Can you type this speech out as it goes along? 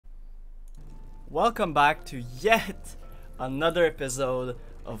Welcome back to yet another episode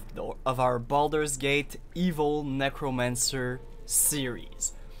of our Baldur's Gate Evil Necromancer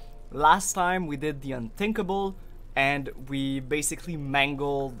series. Last time we did the unthinkable and we basically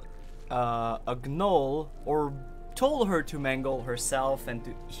mangled a gnoll, or told her to mangle herself and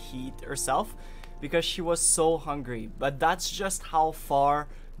to eat herself because she was so hungry. But that's just how far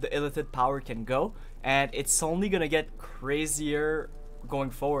the illithid power can go, and it's only gonna get crazier going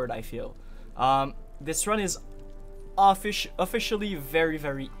forward, I feel. This run is officially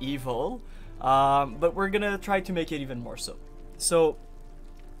very evil, but we're gonna try to make it even more so. So,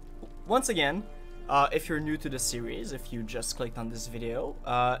 once again, if you're new to the series, if you just clicked on this video,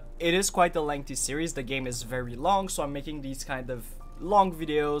 it is quite a lengthy series. The game is very long, so I'm making these kind of long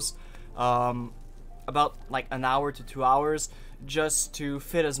videos, about like an hour to 2 hours, just to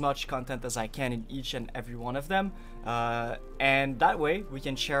fit as much content as I can in each and every one of them, and that way we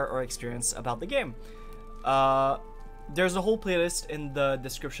can share our experience about the game. There's a whole playlist in the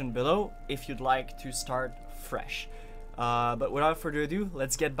description below if you'd like to start fresh. But without further ado,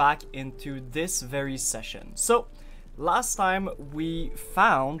 let's get back into this very session. So, last time we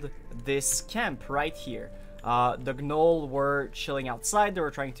found this camp right here. The gnoll were chilling outside, they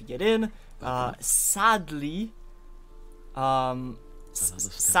were trying to get in. Sadly,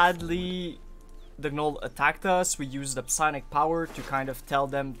 the gnoll attacked us. We used the psionic power to kind of tell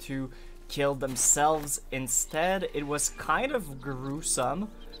them to kill themselves instead. It was kind of gruesome,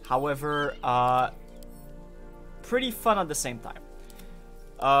 however, pretty fun at the same time.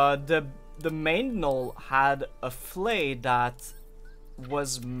 The main gnoll had a flay that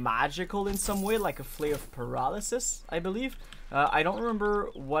was magical in some way, like a flay of paralysis, I believe. I don't remember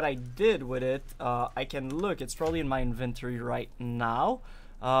what I did with it. I can look, it's probably in my inventory right now.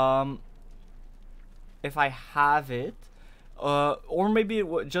 If I have it. Or maybe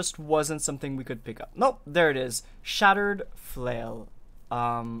it just wasn't something we could pick up. Nope, there it is. Shattered Flail.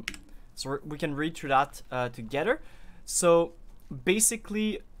 So we can read through that together. So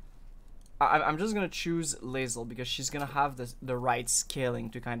basically, I'm just gonna choose Lae'zel because she's gonna have the right scaling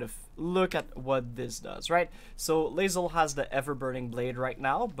to kind of look at what this does, right? So Lae'zel has the ever-burning blade right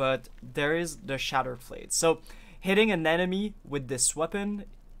now, but there is the Shattered Blade. So hitting an enemy with this weapon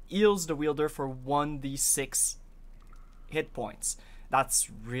heals the wielder for 1d6 hit points. That's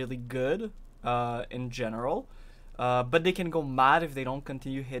really good in general, but they can go mad if they don't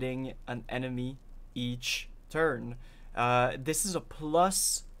continue hitting an enemy each turn. This is a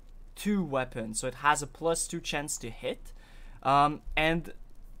 +2 weapon, so it has a +2 chance to hit. And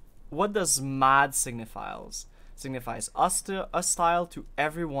what does mad signifies hostile to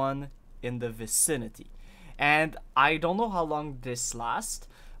everyone in the vicinity. And I don't know how long this lasts.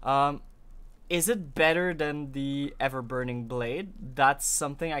 Is it better than the ever-burning blade? That's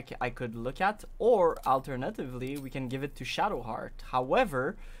something I could look at. Or, alternatively, we can give it to Shadowheart.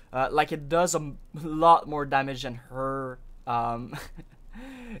 However, like, it does a lot more damage than her...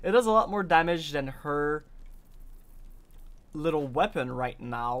 it does a lot more damage than her little weapon right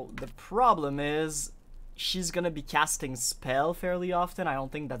now. The problem is, she's gonna be casting spell fairly often. I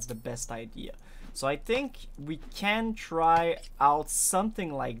don't think that's the best idea. So I think we can try out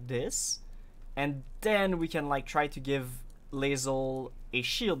something like this. And then we can like try to give Lae'zel a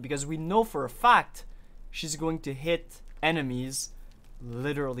shield, because we know for a fact she's going to hit enemies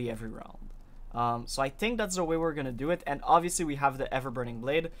literally every round. So I think that's the way we're gonna do it. And obviously we have the ever-burning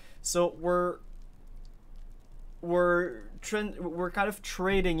blade, so we're kind of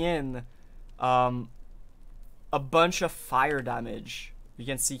trading in a bunch of fire damage. You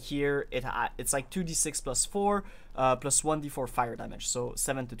can see here it's like 2d6 plus 4 plus 1d4 fire damage, so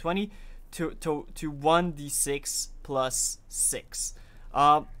 7 to 20. To 1d6 plus 6.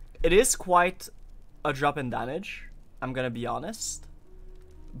 It is quite a drop in damage, I'm gonna be honest,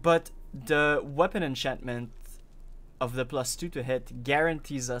 but the weapon enchantment of the +2 to hit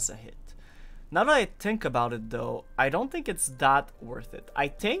guarantees us a hit. Now that I think about it though, I don't think it's that worth it. I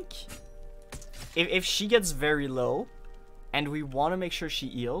think if she gets very low and we want to make sure she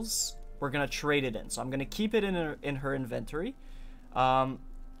heals, we're gonna trade it in. So I'm gonna keep it in her inventory.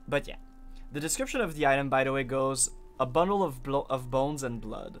 But yeah. The description of the item, by the way, goes: a bundle of bones and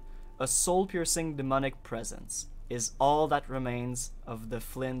blood, a soul-piercing demonic presence, is all that remains of the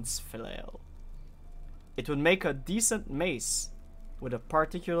Flint's flail. It would make a decent mace with a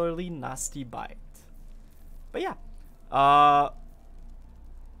particularly nasty bite. But yeah,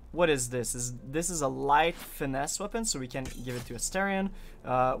 what is this? This is a light finesse weapon, so we can give it to Astarion.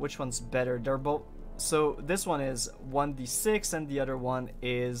 Which one's better? They're both. So this one is 1d6, and the other one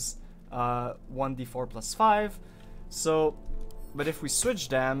is 1d4 plus 5. So, but if we switch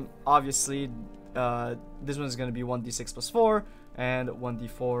them, obviously this one is gonna be 1d6 plus 4 and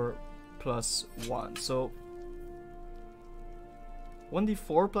 1d4 plus 1. So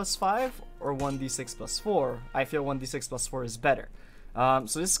 1d4 plus 5 or 1d6 plus 4? I feel 1d6 plus 4 is better.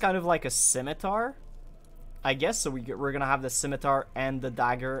 So this is kind of like a scimitar, I guess. So we're gonna have the scimitar and the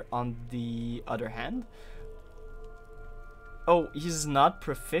dagger on the other hand. Oh, he's not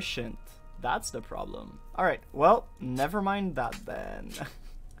proficient. That's the problem. Alright, well, never mind that then.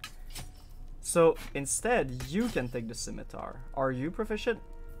 So instead, you can take the scimitar. Are you proficient?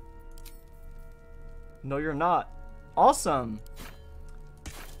 No, you're not. Awesome.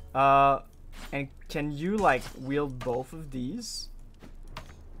 And can you like wield both of these?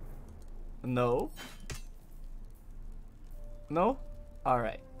 No. No?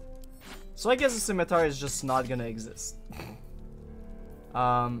 Alright. So I guess the scimitar is just not gonna exist.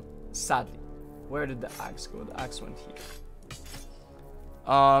 Sadly. Where did the axe go? The axe went here.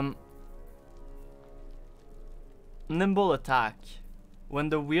 Nimble attack. When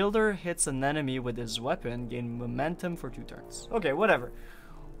the wielder hits an enemy with his weapon, gain momentum for 2 turns. Okay, whatever.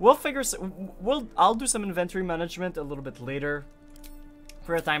 We'll figure. I'll do some inventory management a little bit later.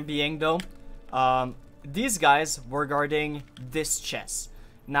 For the time being, though, these guys were guarding this chest.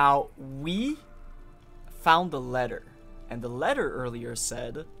 Now we found the letter, and the letter earlier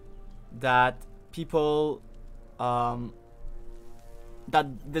said that people, that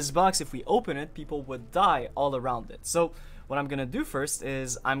this box, if we open it, people would die all around it. So what I'm gonna do first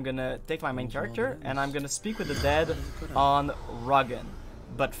is I'm gonna take my main character and I'm gonna speak with the dead on Ruggan.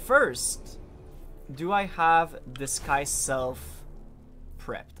 But first, do I have disguise self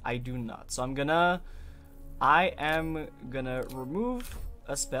prepped? I do not. So I am gonna remove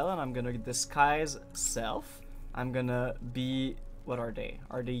a spell and I'm gonna disguise self. I'm gonna be, what are they?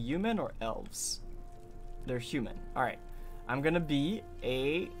 Are they human or elves? They're human. Alright. I'm gonna be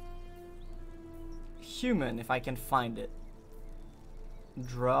a human if I can find it.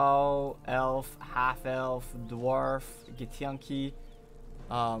 Drow, elf, half elf, dwarf, Githyanki,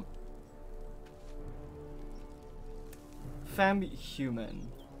 femme human.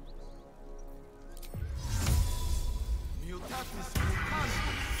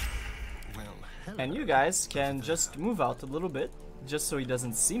 And you guys can just move out a little bit, just so he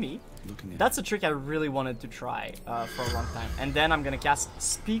doesn't see me. That's a trick I really wanted to try for a long time. And then I'm gonna cast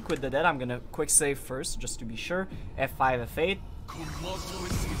Speak with the Dead. I'm gonna quick save first, just to be sure. F5, F8.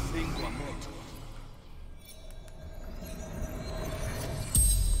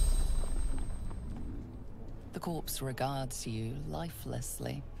 The corpse regards you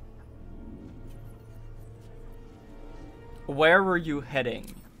lifelessly. Where were you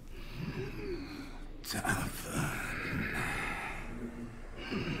heading? Tavern.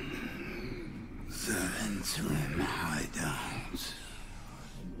 Zentharim hideout.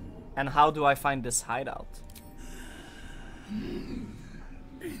 And how do I find this hideout?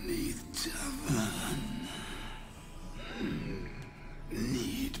 Beneath tavern.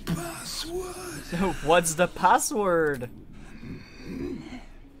 Need password. What's the password?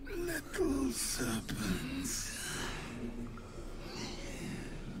 Little serpents.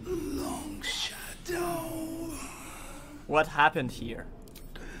 Long shadow. What happened here?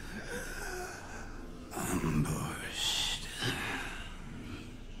 Ambushed.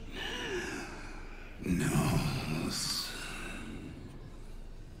 Nose.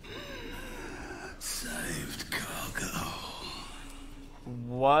 Saved cargo.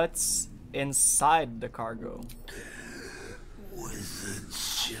 What's inside the cargo? Wizard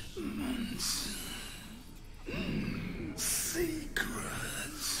shipments.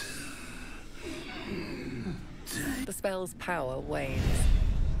 Secrets. The spell's power wanes.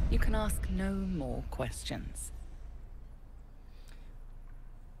 You can ask no more questions.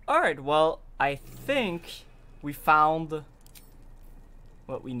 Alright, well, I think we found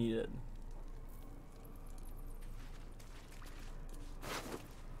what we needed.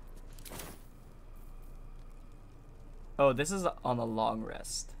 Oh, this is on a long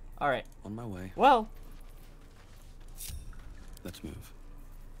rest. Alright. On my way. Well. Let's move.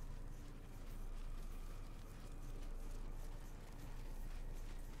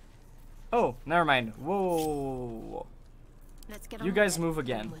 Oh, never mind. Whoa. Let's get You on guys with it. move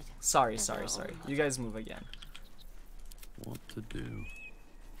again. Onward. Sorry. Let's get on with You it. guys move again. What to do?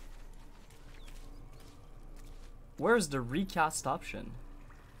 Where's the recast option?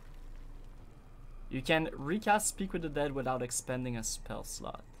 You can recast Speak with the Dead without expending a spell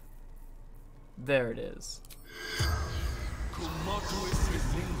slot. There it is. I'm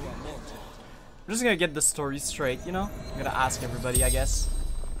just gonna get the story straight, you know? I'm gonna ask everybody, I guess.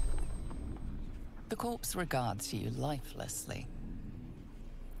 The corpse regards you lifelessly.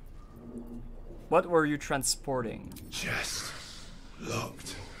 What were you transporting? Chest.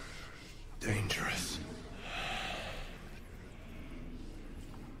 Locked. Dangerous.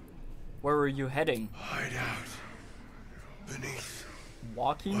 Where were you heading? Hideout. Beneath.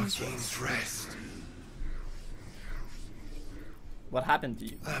 Walking's Walking's Rest. What happened to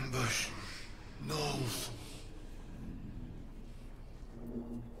you? Ambush. Knolls.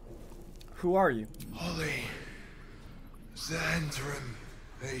 Who are you? Holly. Zentharim.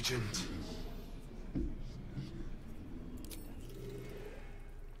 Agent.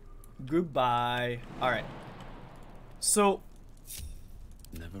 Goodbye. Alright. So,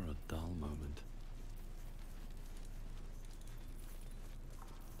 Never a dull moment.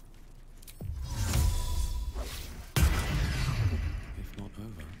 If not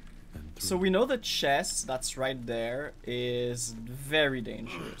over, then through. so we know the chest that's right there is very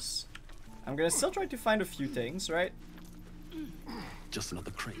dangerous. I'm gonna still try to find a few things, right? Just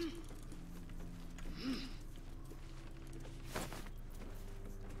another crate.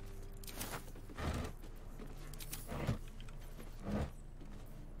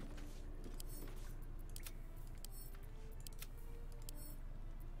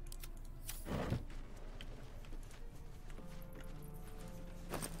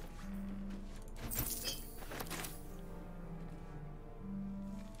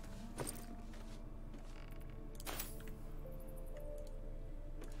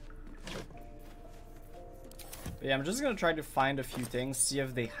 But yeah, I'm just gonna try to find a few things, see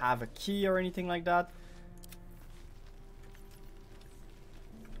if they have a key or anything like that.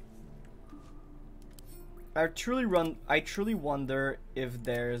 I truly wonder if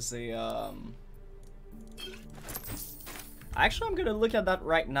there's a Actually, I'm gonna look at that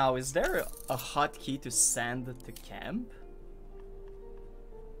right now. Is there a hotkey to send to camp?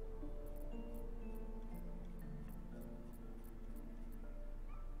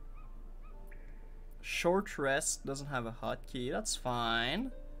 Short rest doesn't have a hotkey. That's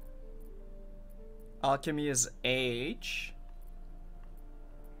fine. Alchemy is H.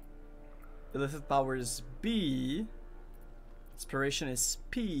 Illicit power is B. Inspiration is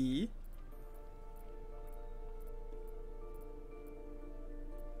P.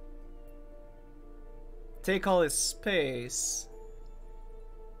 Take all is space.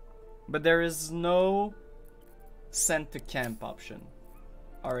 But there is no send to camp option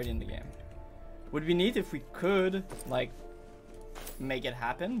already in the game. Would be neat if we could, like, make it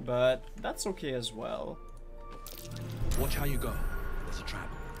happen, but that's okay as well. Watch how you go. There's a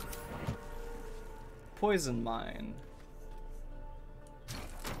trap. Poison mine.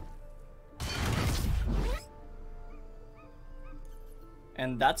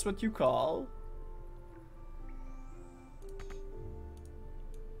 And that's what you call...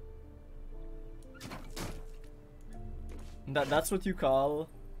 That's what you call...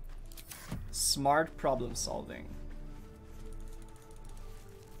 smart problem solving.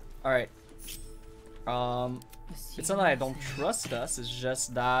 Alright. It's not that I don't trust us, it's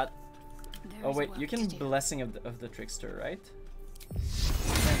just that... Oh wait, you can Blessing of the Trickster, right?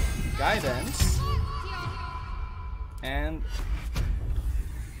 And Guidance. And...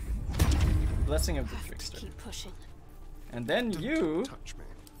 Blessing of the Trickster. Keep pushing. And then you Touch me.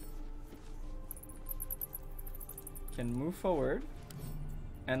 can move forward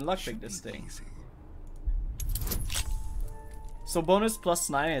and lockpick this thing. Easy. So bonus plus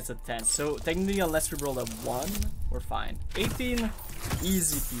 9, it's a 10. So technically, unless we roll a 1, we're fine. 18,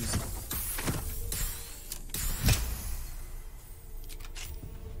 easy peasy.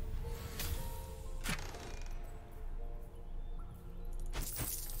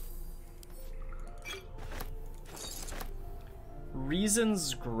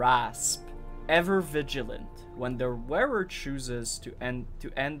 Reason's Grasp. Ever vigilant. When the wearer chooses to end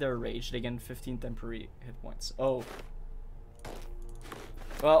their rage, they gain 15 temporary hit points. Oh.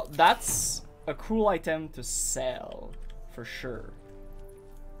 Well, that's a cool item to sell, for sure.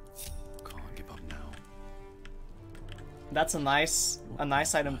 Can't give up now. That's a nice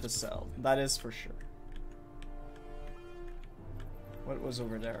item to sell. That is for sure. What was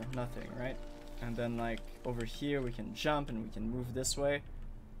over there? Nothing, right? And then like over here we can jump and we can move this way.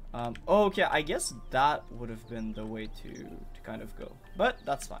 Oh, okay, I guess that would have been the way to kind of go. But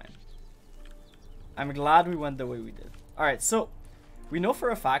that's fine. I'm glad we went the way we did. Alright, so we know for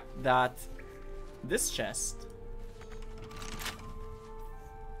a fact that this chest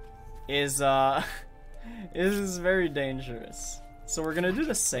is is very dangerous. So we're gonna do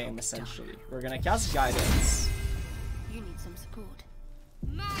the same essentially. We're gonna cast Guidance. You need some support.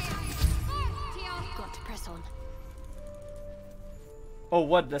 Got to press on. Oh,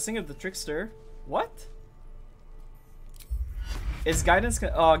 what? Blessing of the Trickster? What? Is guidance?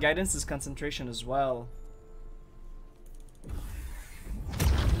 Oh, guidance is concentration as well.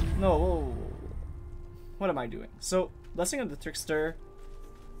 No. What am I doing? So, Blessing of the Trickster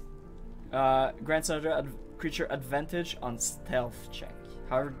grants another creature advantage on stealth check.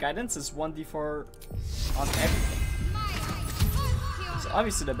 However, guidance is 1d4 on everything. So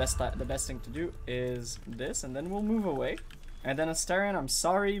obviously the best thing to do is this, and then we'll move away. And then Astarion, I'm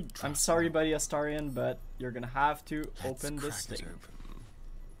sorry, buddy Astarion, but you're gonna have to open this thing.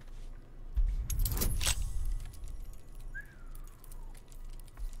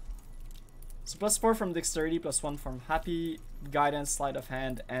 So +4 from dexterity, +1 from happy, guidance, sleight of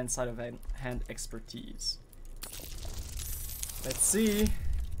hand, and sleight of hand expertise. Let's see.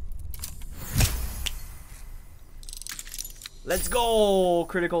 Let's go!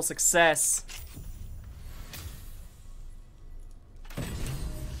 Critical success.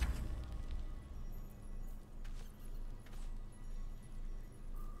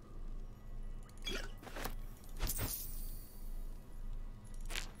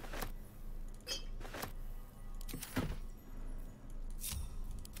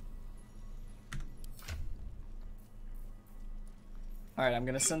 Alright, I'm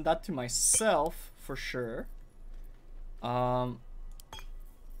gonna send that to myself for sure.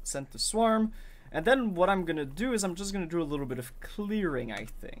 Sent to Swarm. And then what I'm gonna do is I'm just gonna do a little bit of clearing, I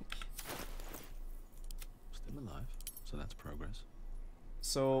think. Still alive, so that's progress.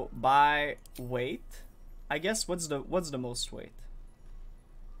 So by weight, I guess what's the most weight?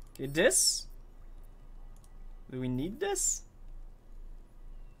 Okay, this? Do we need this?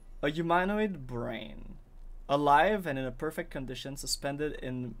 A humanoid brain. Alive and in a perfect condition, suspended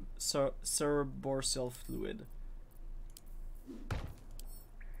in cerebrospinal fluid.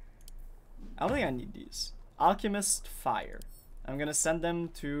 I don't think I need these. Alchemist Fire. I'm gonna send them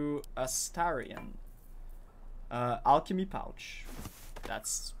to Astarion. Alchemy Pouch.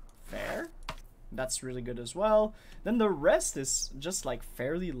 That's fair. That's really good as well. Then the rest is just like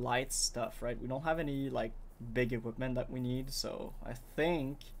fairly light stuff, right? We don't have any like big equipment that we need, so I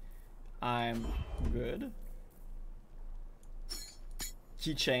think I'm good.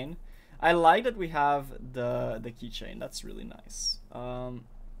 Keychain. I like that we have the keychain. That's really nice.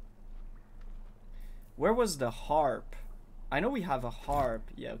 Where was the harp? I know we have a harp.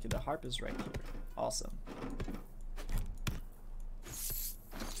 Yeah, okay, the harp is right here. Awesome.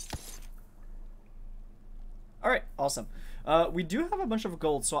 Alright, awesome. We do have a bunch of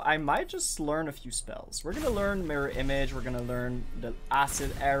gold, so I might just learn a few spells. We're gonna learn Mirror Image, we're gonna learn the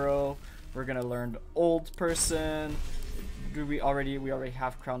Acid Arrow, we're gonna learn the Old Person. We already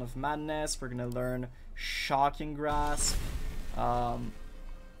have Crown of Madness. We're gonna learn Shocking Grasp.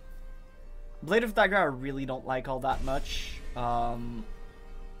 Blade of Dagger I really don't like all that much.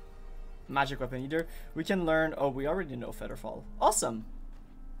 Magic Weapon either. We can learn, oh, we already know Featherfall. Awesome.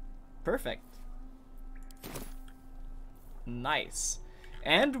 Perfect. Nice.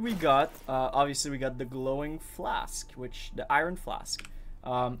 And we got, obviously we got the glowing flask, the iron flask.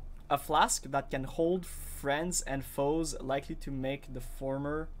 A flask that can hold friends and foes, likely to make the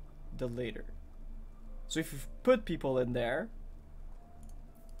former the later. So if you put people in there,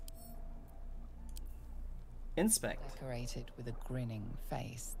 inspect. Decorated with a grinning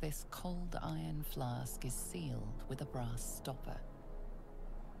face, this cold iron flask is sealed with a brass stopper.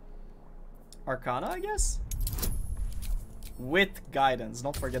 Arcana, I guess? With guidance,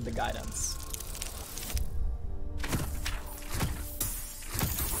 don't forget the guidance.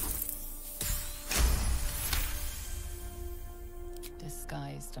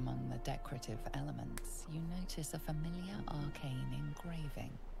 Disguised among the decorative elements, you notice a familiar arcane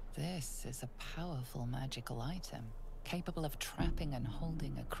engraving. This is a powerful magical item, capable of trapping and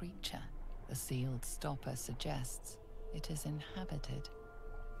holding a creature. The sealed stopper suggests it is inhabited.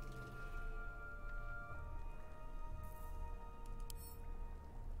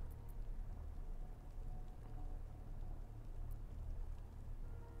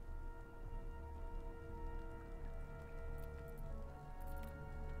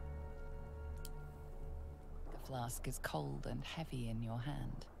 The flask is cold and heavy in your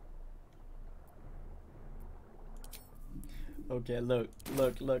hand. Okay, look.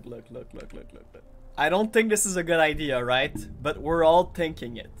 I don't think this is a good idea, right? But we're all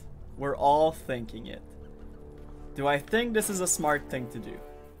thinking it. We're all thinking it. Do I think this is a smart thing to do?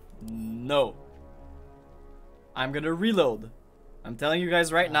 No. I'm gonna reload. I'm telling you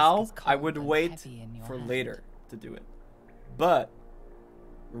guys right now, I would wait for later to do it. But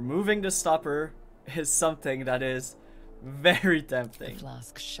removing the stopper is something that is very tempting. The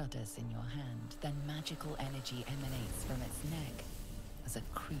flask shudders in your hand, then magical energy emanates from its neck as a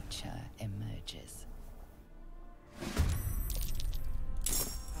creature emerges.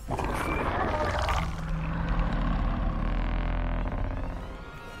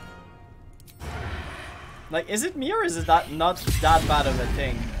 Like, is it me or is it that not that bad of a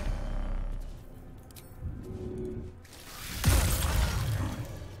thing?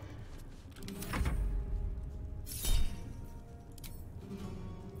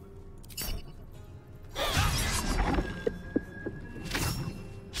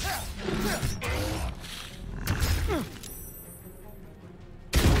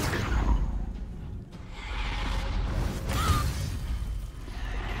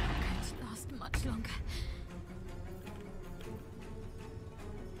 Can't last much longer.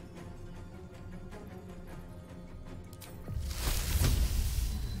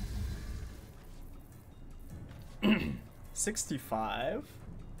 $65,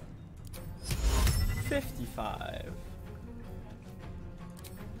 $55,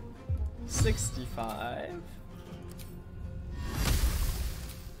 $65.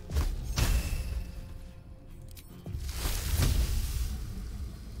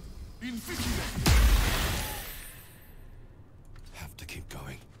 Have to keep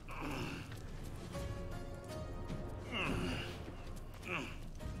going.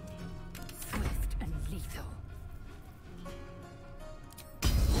 Swift and lethal.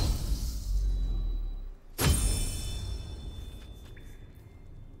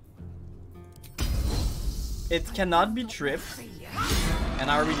 It cannot be tripped,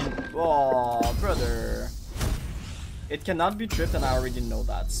 and I already. Oh, brother. It cannot be tripped, and I already know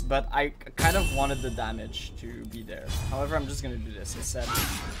that. But I kind of wanted the damage to be there. However, I'm just gonna do this instead.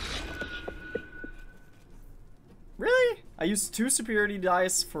 Really? I used 2 superiority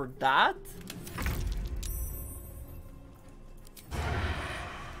dice for that?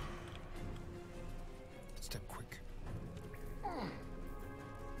 Step quick.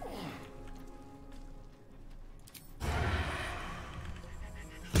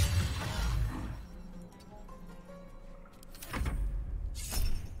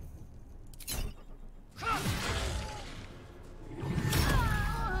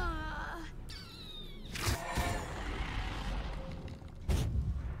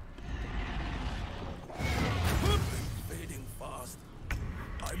 Fading fast.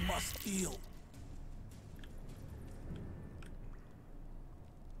 I must heal.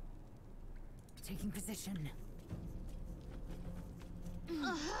 Taking position.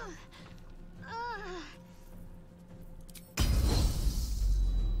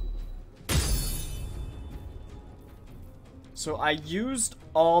 So I used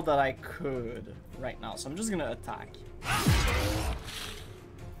all that I could right now, so I'm just gonna attack.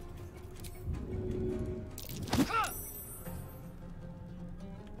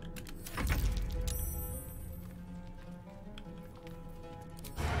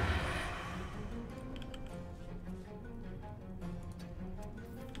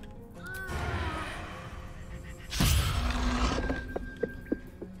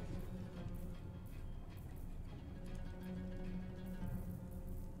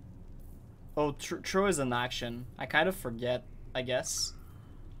 Oh, true is an action. I kind of forget, I guess.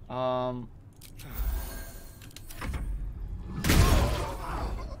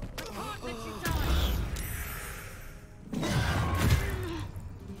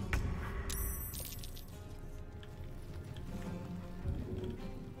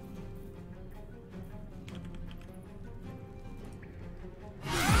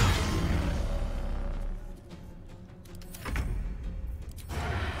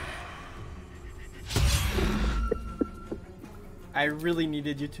 I really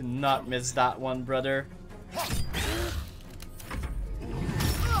needed you to not miss that one, brother.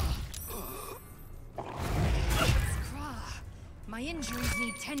 My injuries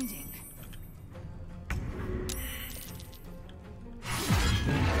need tending.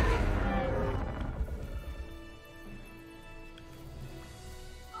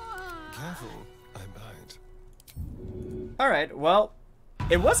 Careful, I bite. Alright, well,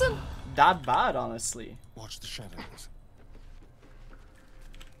 it wasn't that bad, honestly. Watch the shadows.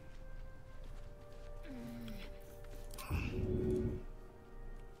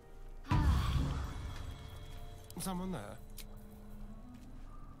 Someone there?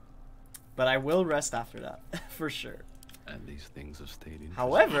 But I will rest after that, for sure. And these things have stayed in.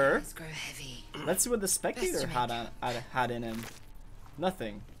 However, Let's grow heavy. let's see what the spectator had in him.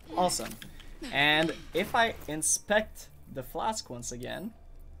 Nothing. Awesome. And if I inspect the flask once again,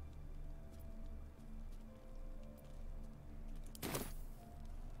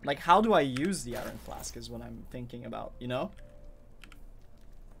 like, how do I use the iron flask is what I'm thinking about, you know?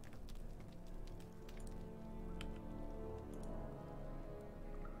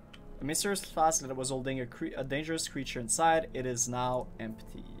 A mysterious flask that was holding a dangerous creature inside, it is now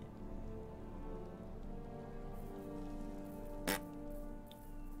empty.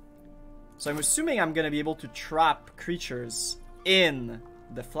 So I'm assuming I'm gonna be able to trap creatures in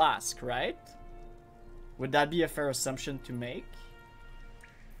the flask, right? Would that be a fair assumption to make?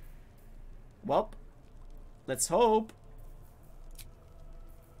 Well, let's hope.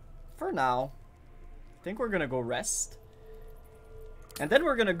 For now, I think we're gonna go rest. And then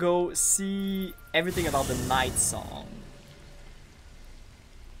we're gonna go see everything about the night song.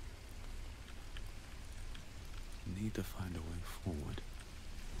 Need to find a way forward.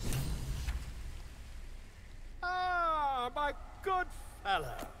 Ah, my good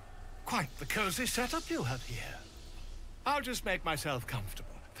fellow. Quite the cozy setup you have here. I'll just make myself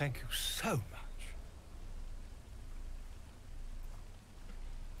comfortable. Thank you so much.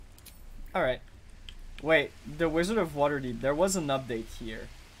 Alright. Wait, the Wizard of Waterdeep, there was an update here.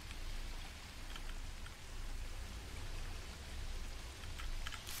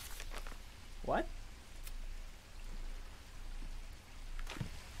 What?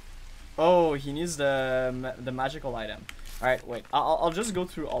 Oh, he needs the magical item. Alright, wait. I'll just go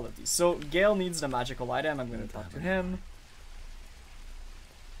through all of these. So, Gale needs the magical item. I'm going to talk to him.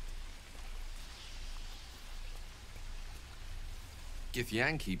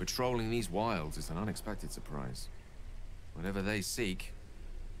 Githyanki patrolling these wilds is an unexpected surprise. Whatever they seek,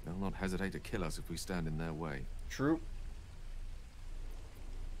 they'll not hesitate to kill us if we stand in their way. True.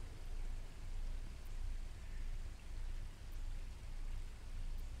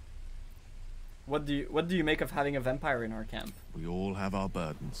 What do you make of having a vampire in our camp? We all have our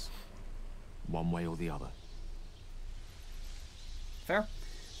burdens, one way or the other. Fair.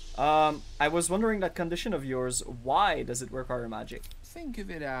 I was wondering, that condition of yours, why does it require magic? Think of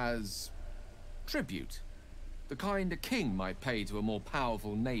it as tribute. The kind a king might pay to a more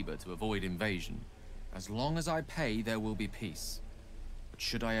powerful neighbor to avoid invasion. As long as I pay, there will be peace. But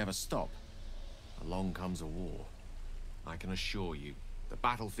should I ever stop, along comes a war. I can assure you, the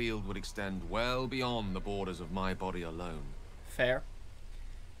battlefield would extend well beyond the borders of my body alone. Fair.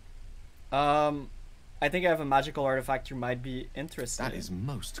 I think I have a magical artifact you might be interested in. That is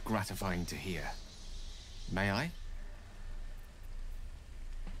most gratifying to hear. May I?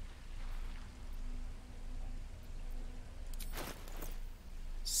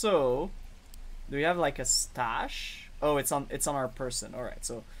 So, do we have like a stash? Oh, it's on our person. All right.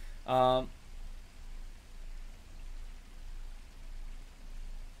 So, I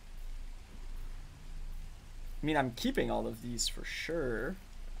mean, I'm keeping all of these for sure.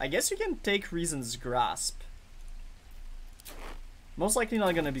 I guess you can take Reason's Grasp. Most likely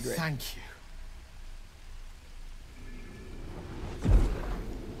not gonna be great. Thank you.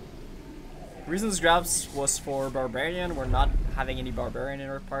 Reason's Grasp was for Barbarian. We're not having any Barbarian in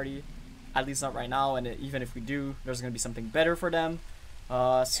our party. At least not right now, and even if we do, there's gonna be something better for them.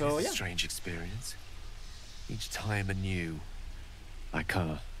 So It's a yeah. strange experience. Each time anew. Like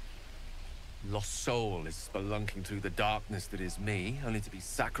a lost soul is spelunking through the darkness that is me, only to be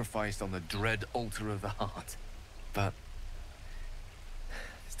sacrificed on the dread altar of the heart. But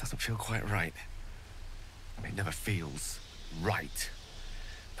this doesn't feel quite right. I mean, it never feels right,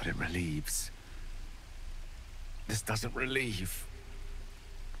 but it relieves. This doesn't relieve.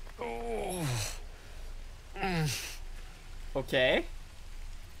 Oh. Okay.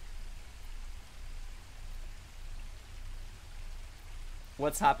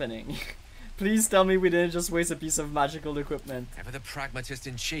 What's happening? Please tell me we didn't just waste a piece of magical equipment. Ever the pragmatist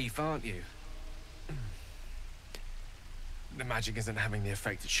in chief, aren't you? The magic isn't having the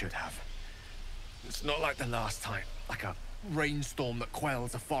effect it should have. It's not like the last time, like a rainstorm that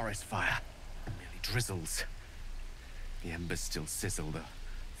quells a forest fire. It merely drizzles. The embers still sizzle, the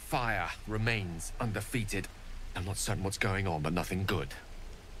fire remains undefeated. I'm not certain what's going on, but nothing good.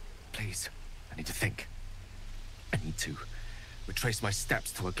 Please, I need to think. I need to retrace my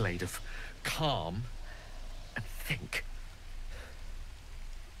steps to a glade of calm and think.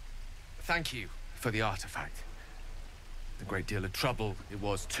 Thank you for the artifact. A great deal of trouble it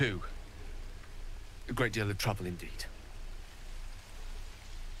was too. A great deal of trouble indeed.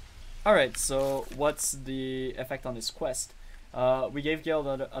 Alright, so what's the effect on this quest? We gave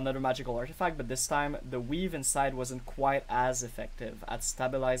Gale another magical artifact, but this time the weave inside wasn't quite as effective at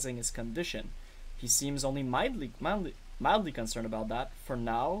stabilizing his condition. He seems only mildly concerned about that. For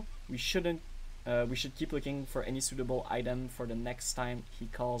now, we should keep looking for any suitable item for the next time he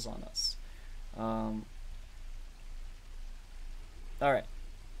calls on us. Alright.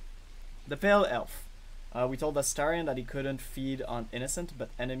 The Pale Elf. We told Astarion that he couldn't feed on innocent, but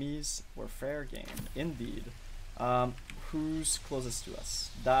enemies were fair game. Indeed. Who's closest to us?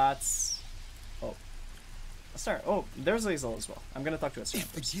 That's... Oh. Astarion. Oh, there's Hazel as well. I'm gonna talk to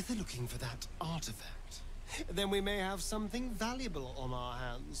Astarion. If you're looking for that artifact, Then we may have something valuable on our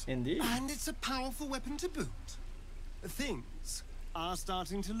hands. Indeed. And it's a powerful weapon to boot. Things are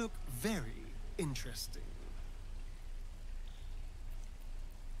starting to look very interesting.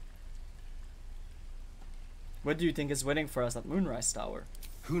 What do you think is waiting for us at Moonrise Tower?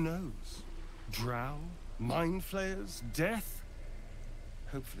 Who knows? Drow? Mind flayers? Death?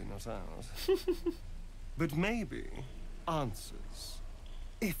 Hopefully not ours. But maybe answers.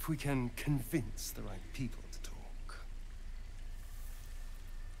 If we can convince the right people to talk.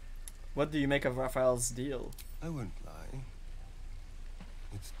 What do you make of Raphael's deal? I won't lie.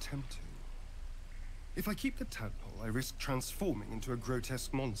 It's tempting. If I keep the tadpole, I risk transforming into a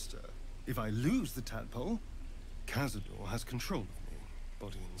grotesque monster. If I lose the tadpole, Cazador has control of me,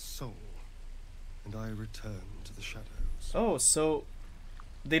 body and soul. And I return to the shadows. Oh, so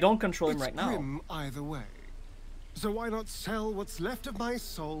they don't control him It's right now. grim either way. So why not sell what's left of my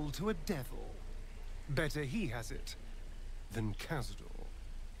soul to a devil? Better he has it than Cazador.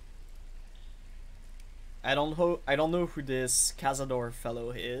 I don't know who this Cazador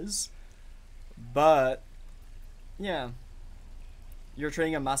fellow is, but yeah. You're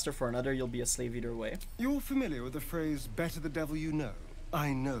trading a master for another, you'll be a slave either way. You're familiar with the phrase, better the devil you know?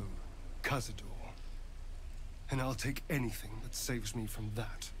 I know Cazador. And I'll take anything that saves me from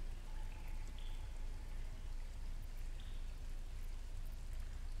that.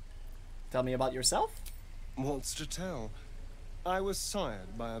 Tell me about yourself? What's to tell? I was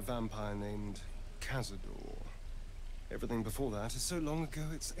sired by a vampire named Cazador. Everything before that is so long ago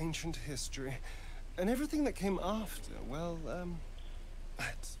it's ancient history. And everything that came after, well,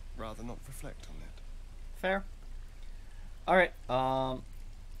 I'd rather not reflect on it. Fair. Alright, how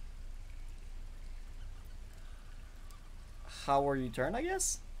were you turned, I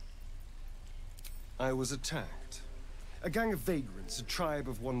guess? I was attacked. A gang of vagrants, a tribe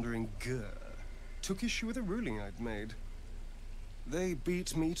of wandering Gur, took issue with a ruling I'd made. They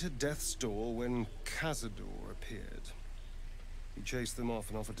beat me to death's door when Cazador appeared. He chased them off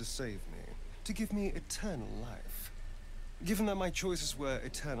and offered to save me, to give me eternal life. Given that my choices were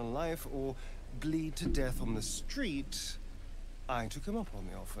eternal life or bleed to death on the street, I took him up on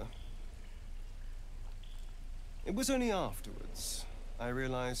the offer. It was only afterwards I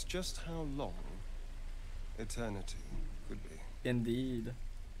realized just how long eternity could be. Indeed.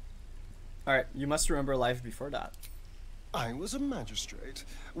 Alright, you must remember life before that. I was a magistrate,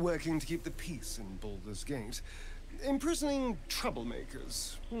 working to keep the peace in Baldur's Gate, imprisoning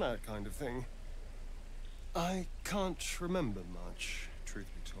troublemakers, that kind of thing. I can't remember much, truth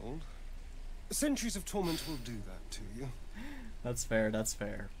be told. Centuries of torment will do that to you. That's fair, that's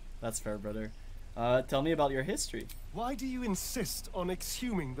fair. That's fair, brother. Tell me about your history. Why do you insist on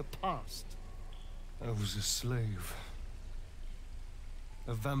exhuming the past? I was a slave.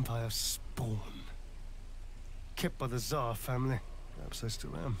 A vampire spawn. Kept by the Tsar family. Perhaps I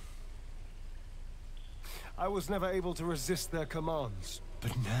still am. I was never able to resist their commands.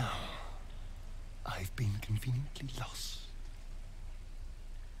 But now, I've been conveniently lost.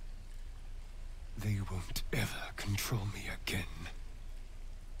 They won't ever control me again.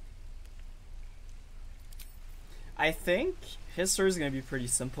 I think his story is gonna be pretty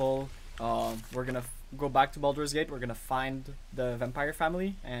simple. We're gonna go back to Baldur's Gate. We're gonna find the vampire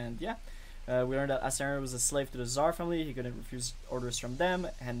family, and yeah, we learned that Asarin was a slave to the Tsar family. He couldn't refuse orders from them,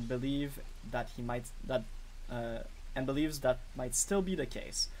 and believes that might still be the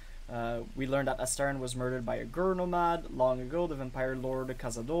case. We learned that Astarin was murdered by a Gur nomad long ago. The vampire lord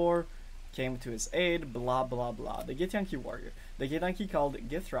Cazador came to his aid. Blah blah blah. The Githyanki warrior, the Githyanki called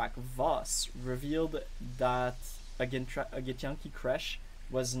Githrak Voss, revealed that a Githyanki creche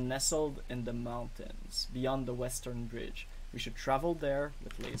was nestled in the mountains beyond the western bridge. We should travel there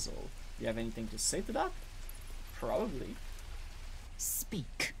with Lae'zel. Do you have anything to say to that? Probably.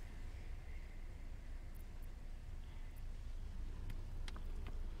 Speak.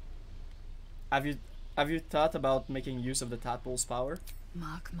 Have you thought about making use of the tadpole's power?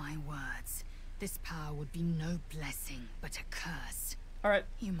 Mark my words. This power would be no blessing, but a curse. Alright.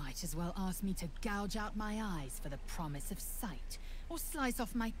 You might as well ask me to gouge out my eyes for the promise of sight, or slice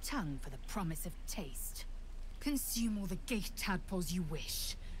off my tongue for the promise of taste. Consume all the gate tadpoles you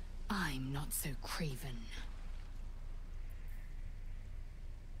wish. I'm not so craven.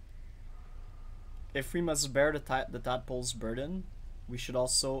 If we must bear the tadpole's burden, we should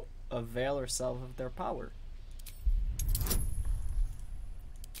also avail ourselves of their power.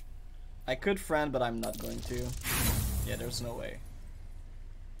 I could friend, but I'm not going to. Yeah, there's no way.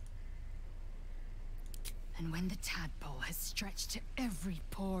 And when the tadpole has stretched to every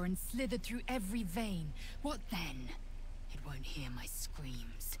pore and slithered through every vein, what then? It won't hear my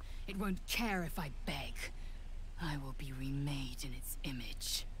screams. It won't care if I beg. I will be remade in its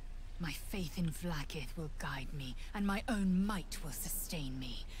image. My faith in Vlaakith will guide me, and my own might will sustain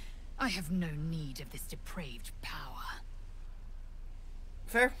me. I have no need of this depraved power.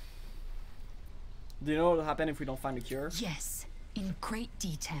 Fair. Do you know what will happen if we don't find a cure? Yes, in great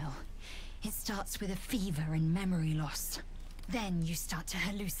detail. It starts with a fever and memory loss. Then you start to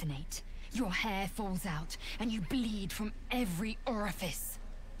hallucinate. Your hair falls out, and you bleed from every orifice.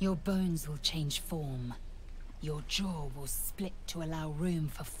 Your bones will change form. Your jaw will split to allow room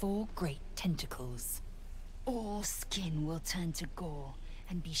for 4 great tentacles. All skin will turn to gore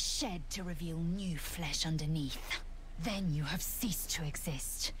and be shed to reveal new flesh underneath. Then you have ceased to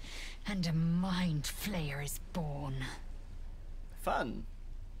exist, and a mind flayer is born. Fun.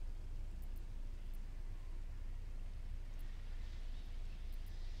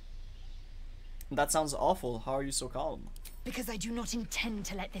 That sounds awful. How are you so calm? Because I do not intend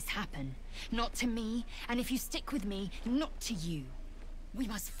to let this happen. Not to me, and if you stick with me, not to you. We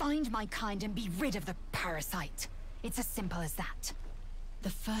must find my kind and be rid of the parasite. It's as simple as that. The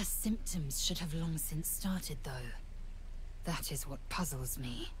first symptoms should have long since started, though. That is what puzzles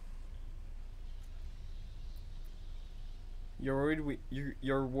me.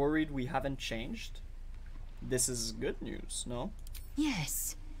 You're worried we haven't changed? This is good news, no?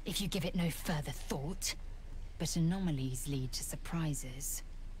 Yes, if you give it no further thought. But anomalies lead to surprises.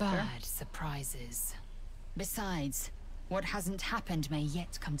 Bad surprises. Besides, what hasn't happened may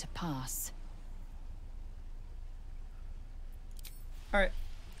yet come to pass. Alright.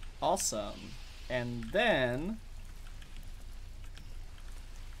 Awesome. And then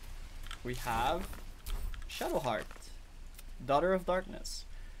we have Shadowheart, Daughter of Darkness.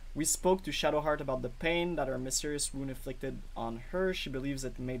 We spoke to Shadowheart about the pain that her mysterious wound inflicted on her. She believes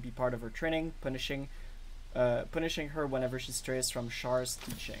it may be part of her training, punishing her whenever she strays from Shar's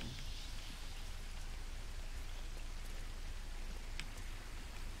teaching.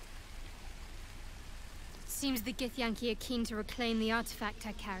 Seems the Githyanki are keen to reclaim the artifact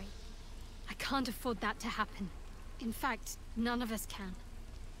I carry. I can't afford that to happen. In fact, none of us can.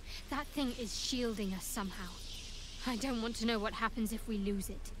 That thing is shielding us somehow. I don't want to know what happens if we lose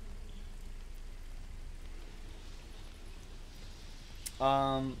it.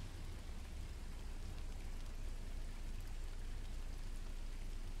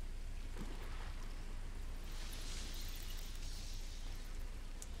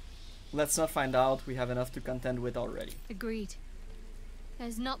 Let's not find out. We have enough to contend with already. Agreed.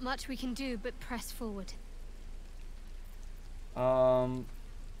 There's not much we can do but press forward.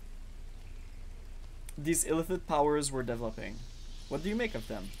 These illicit powers we're developing. What do you make of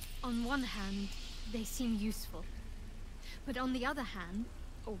them? On one hand, they seem useful. But on the other hand,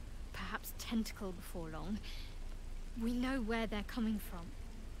 or perhaps tentacle before long, we know where they're coming from,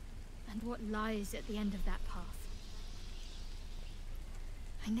 and what lies at the end of that path.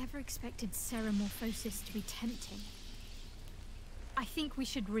 I never expected ceramorphosis to be tempting. I think we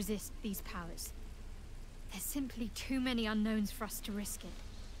should resist these powers. There's simply too many unknowns for us to risk it.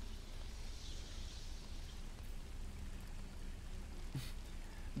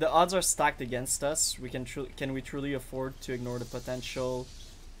 The odds are stacked against us. Can we truly afford to ignore the potential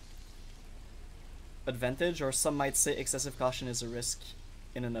advantage? Or some might say excessive caution is a risk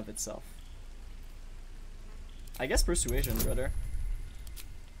in and of itself. I guess persuasion, brother.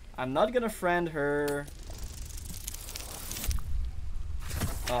 I'm not gonna friend her.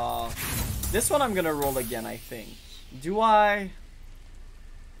 This one I'm gonna roll again, I think. Do I?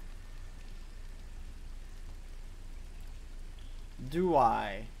 Do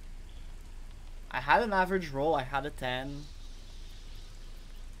I? I had an average roll, I had a 10.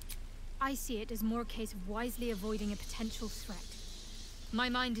 I see it as more a case of wisely avoiding a potential threat. My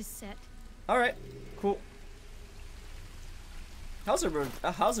mind is set. Alright, cool. How's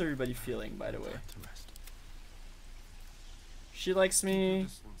everybody feeling, by the way? She likes me.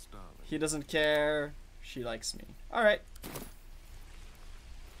 He doesn't care. She likes me. Alright.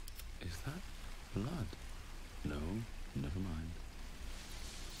 Is that blood? No, never mind.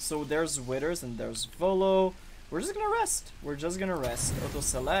 So there's Withers and there's Volo. We're just gonna rest. We're just gonna rest. Auto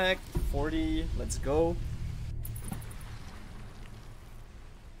select 40. Let's go.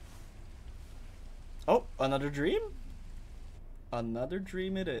 Oh, another dream? Another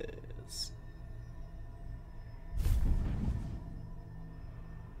dream it is.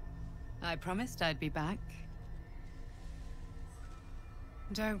 I promised I'd be back.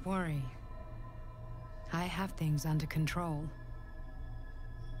 Don't worry. I have things under control.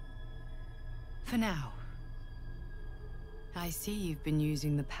 For now. I see you've been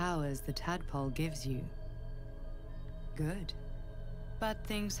using the powers the tadpole gives you. Good. But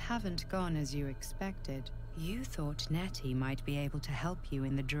things haven't gone as you expected. You thought Nettie might be able to help you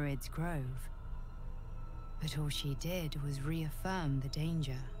in the Druid's Grove. But all she did was reaffirm the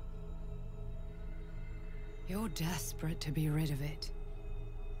danger. You're desperate to be rid of it.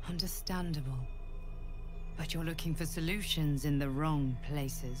 Understandable. But you're looking for solutions in the wrong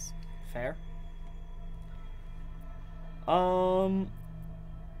places. Fair. Tell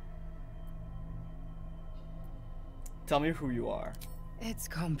me who you are. It's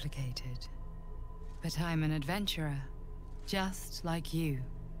complicated. But I'm an adventurer. Just like you.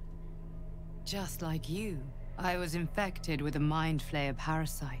 Just like you, I was infected with a Mind Flayer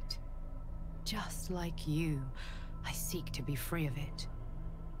parasite. Just like you, I seek to be free of it.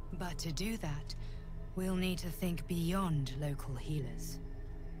 But to do that, we'll need to think beyond local healers.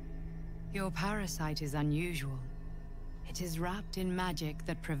 Your parasite is unusual. It is wrapped in magic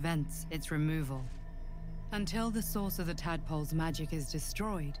that prevents its removal. Until the source of the tadpole's magic is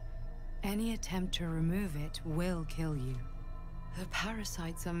destroyed, any attempt to remove it will kill you. The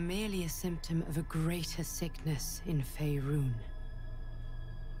parasites are merely a symptom of a greater sickness in Faerun.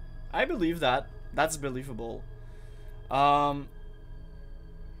 I believe that. That's believable. How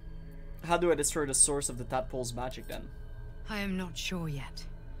do I destroy the source of the tadpole's magic then? I am not sure yet.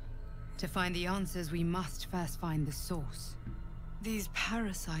 To find the answers, we must first find the source. These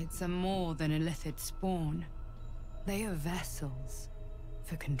parasites are more than illithid spawn. They are vessels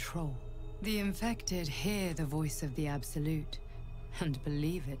for control. The infected hear the voice of the Absolute and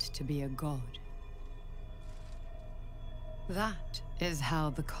believe it to be a god. That is how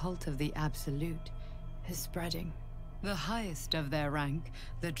the cult of the Absolute is spreading. The highest of their rank,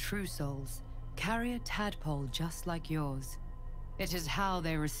 the True Souls, carry a tadpole just like yours. It is how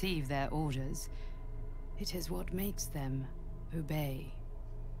they receive their orders. It is what makes them obey.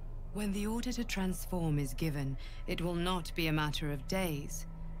 When the order to transform is given, it will not be a matter of days.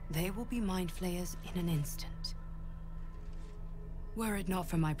 They will be Mind Flayers in an instant. Were it not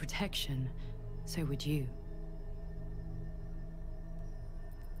for my protection, so would you.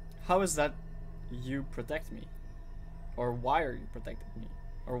 How is that you protect me? Or why are you protecting me?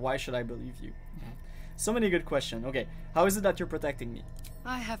 Or why should I believe you? So many good questions. Okay, how is it that you're protecting me?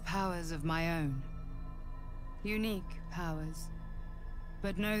 I have powers of my own. Unique powers.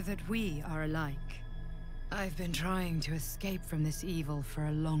 But know that we are alike. I've been trying to escape from this evil for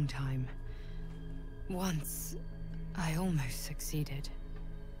a long time. Once, I almost succeeded.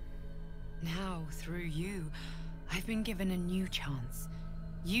 Now, through you, I've been given a new chance.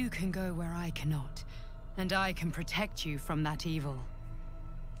 You can go where I cannot, and I can protect you from that evil.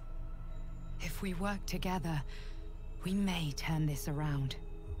 If we work together, we may turn this around.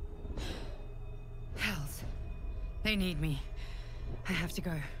 Hells, they need me. I have to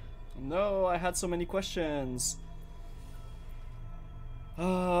go. No, I had so many questions.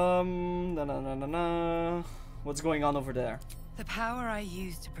 What's going on over there? The power I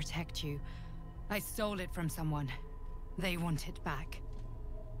used to protect you, I stole it from someone. They want it back.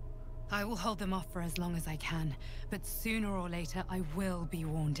 I will hold them off for as long as I can, but sooner or later I will be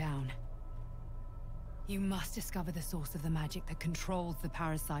worn down. You must discover the source of the magic that controls the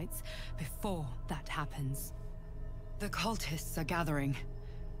parasites before that happens. The cultists are gathering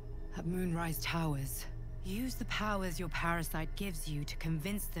at Moonrise Towers. Use the powers your parasite gives you to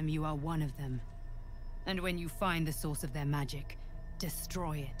convince them you are one of them. And when you find the source of their magic,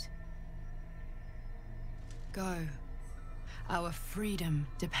 destroy it. Go. Our freedom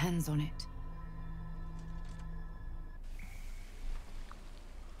depends on it.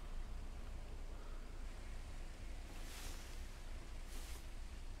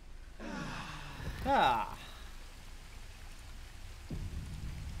 Ah.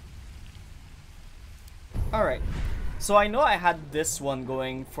 Alright, so I know I had this one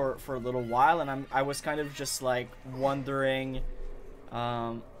going for a little while, and I was kind of just like wondering,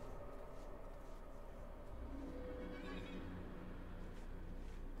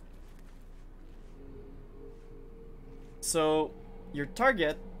 so your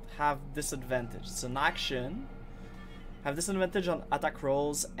target have disadvantage. It's an action. Have disadvantage on attack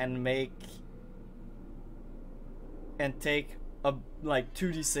rolls and take a like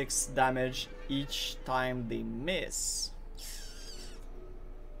 2d6 damage each time they miss.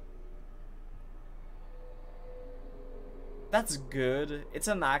 That's good. It's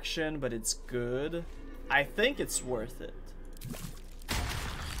an action, but it's good. I think it's worth it.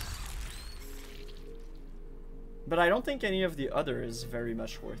 But I don't think any of the other is very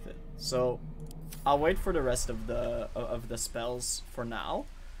much worth it. So I'll wait for the rest of the spells for now.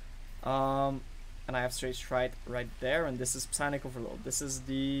 And I have Straight Strike right there, and this is Psionic Overload. This is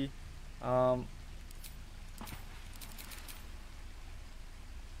the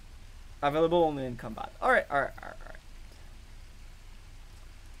Available only in combat. Alright, alright, alright, alright.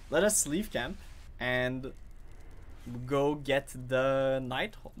 Let us leave camp and go get the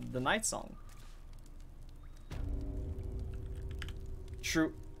night song.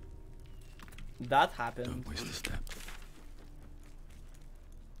 True. That happened. Don't waste a step.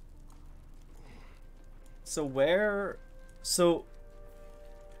 So where... So...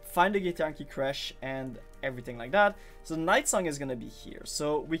 Find the Githyanki Crash and everything like that. So the night song is gonna be here.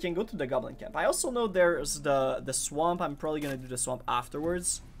 So we can go to the goblin camp. I also know there's the swamp. I'm probably gonna do the swamp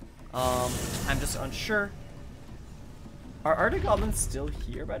afterwards. I'm just unsure. Are the goblins still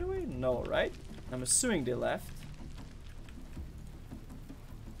here, by the way? No, right? I'm assuming they left.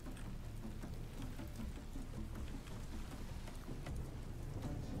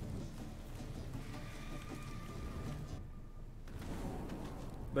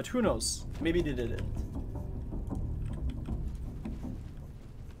 But who knows? Maybe they didn't.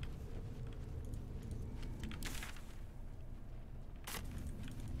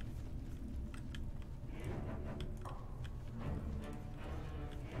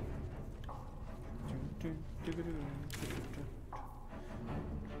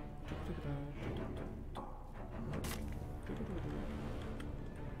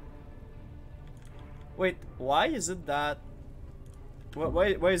 Wait, why is it that...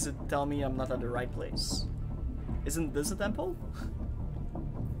 Why is it tell me I'm not at the right place? Isn't this a temple?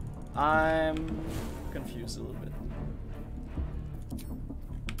 I'm confused a little bit.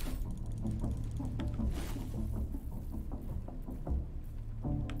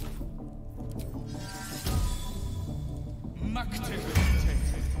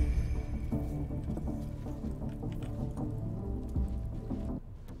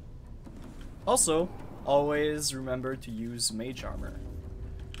 Also, always remember to use mage armor.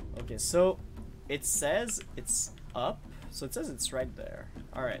 Okay, so it says it's up, so it says it's right there.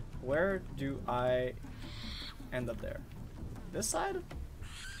 Alright, where do I end up there? This side?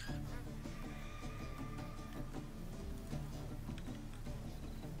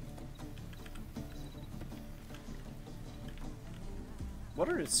 What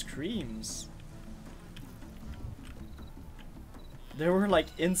are the screams? There were like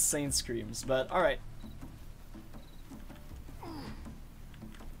insane screams, but alright.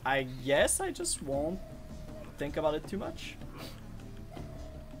 I guess I just won't think about it too much.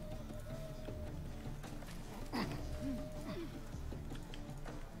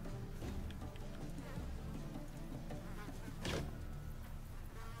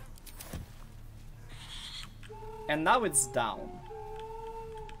 And now it's down.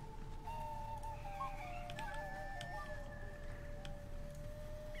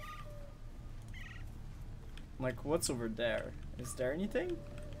 Like, what's over there? Is there anything?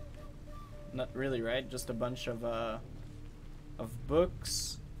 Not really, right? Just a bunch of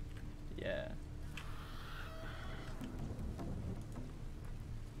books. Yeah.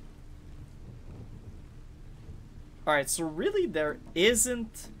 Alright, so really there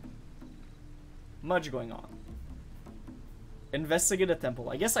isn't much going on. Investigate a temple.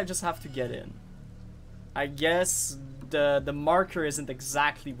 I guess I just have to get in. I guess the marker isn't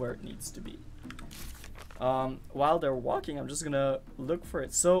exactly where it needs to be. While they're walking, I'm just gonna look for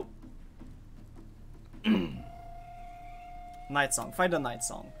it. So, night song. Find a night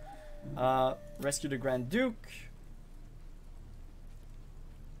song. Rescue the Grand Duke.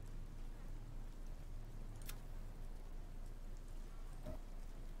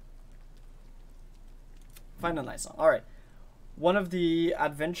 Find a night song. All right. One of the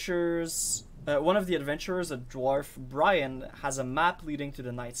adventurers, a dwarf, Brian, has a map leading to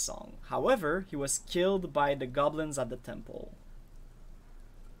the night song. However, he was killed by the goblins at the temple.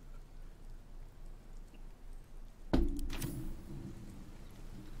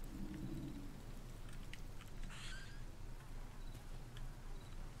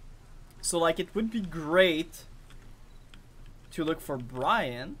 So, like, it would be great to look for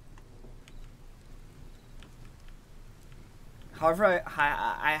Brian. However,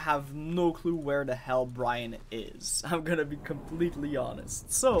 I have no clue where the hell Brian is. I'm gonna be completely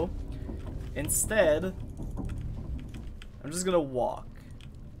honest. So, instead, I'm just gonna walk.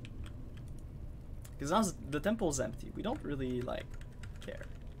 Because now the temple's empty. We don't really, like, care.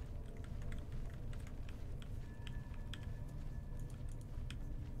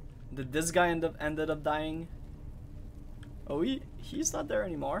 Did this guy ended up dying? Oh, he's not there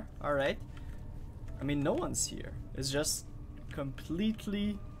anymore. Alright. I mean, no one's here. It's just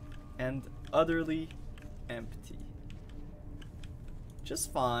completely and utterly empty.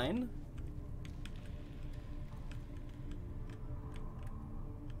 Just fine.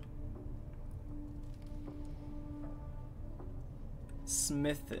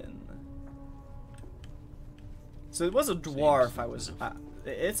 Smithin. So it was a dwarf I was...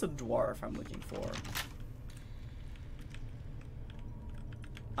 it's a dwarf I'm looking for.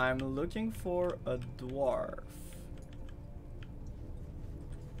 I'm looking for a dwarf.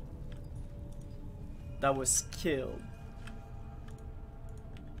 That was killed.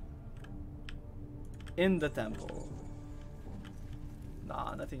 In the temple.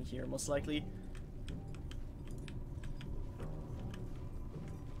 Nah, nothing here, most likely.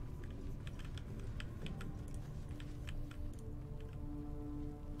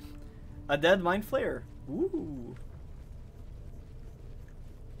 A dead mind flayer. Ooh.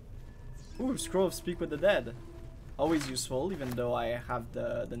 Ooh, scroll of speak with the dead. Always useful, even though I have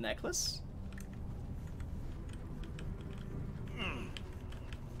the necklace.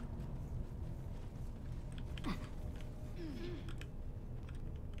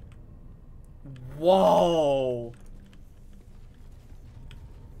 Whoa.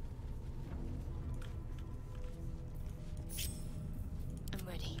 I'm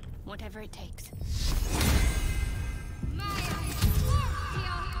ready. Whatever it takes. Not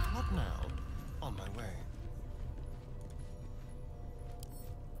now. On my way.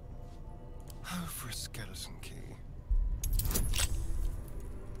 Oh, for a skeleton key.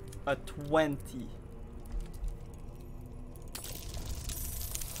 A 20.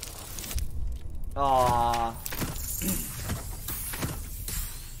 Ah.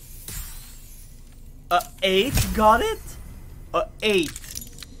 8 got it? 8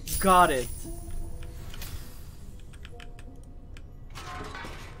 got it.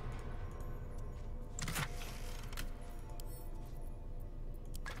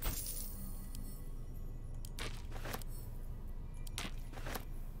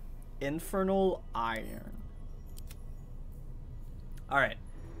 Infernal Iron. Alright.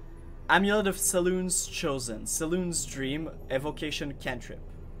 Amulet of Saloon's Chosen. Saloon's Dream. Evocation Cantrip.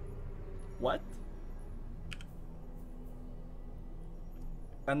 What?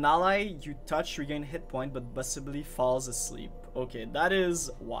 An ally you touch regain hit point but possibly falls asleep. Okay, that is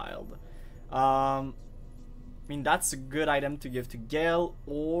wild. I mean, that's a good item to give to Gale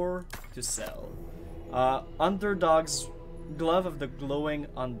or to sell. Underdog's Glove of the Growling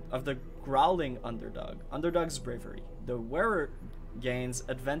Underdog. Underdog's Bravery. The wearer gains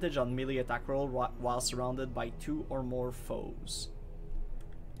advantage on melee attack roll while surrounded by 2 or more foes.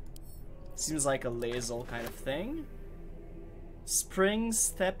 Seems like a Lae'zel kind of thing. Spring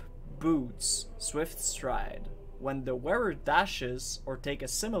Step Boots. Swift Stride. When the wearer dashes or take a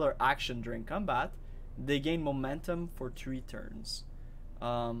similar action during combat, they gain momentum for 3 turns.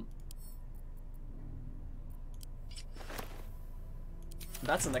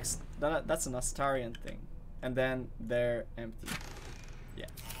 That's an Astarian thing. And then they're empty. Yeah.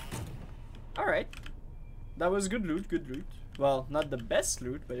 Alright. That was good loot, good loot. Well, not the best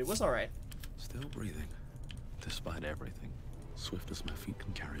loot, but it was alright. Still breathing, despite everything. Swift as my feet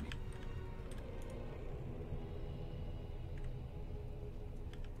can carry me.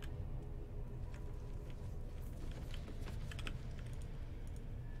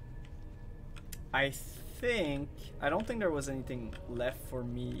 I don't think there was anything left for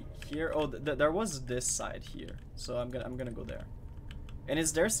me here. Oh, there was this side here, so I'm gonna go there. And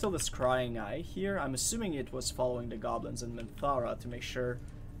is there still this crying eye here? I'm assuming it was following the goblins in Minthara to make sure,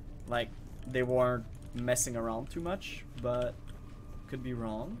 like, they weren't messing around too much, but could be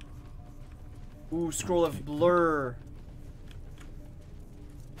wrong. Ooh, Scroll of Blur.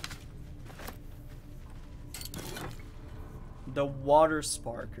 The Water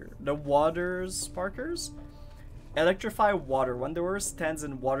Sparker. The Water Sparkers? Electrify water. When the wearer stands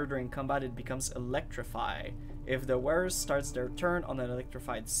in water during combat, it becomes Electrify. If the wearer starts their turn on an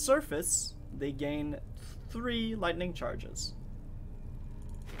electrified surface, they gain 3 lightning charges.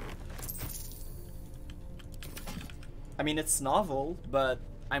 I mean, it's novel, but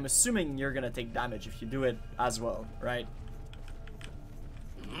I'm assuming you're gonna take damage if you do it as well, right?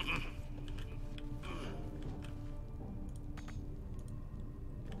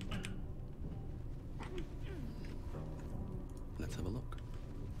 Let's have a look.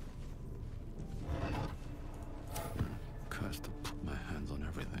 Cursed to put my hands on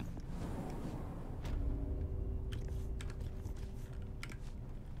everything.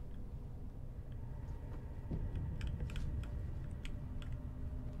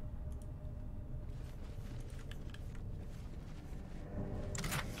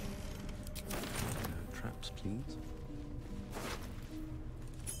 No traps, please.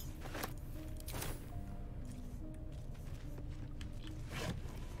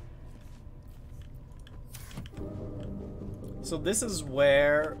 So this is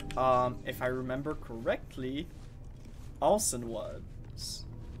where, if I remember correctly, Alson was,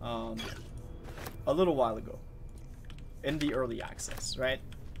 a little while ago. in the early access, right?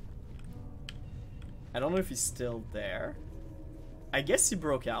 I don't know if he's still there. I guess he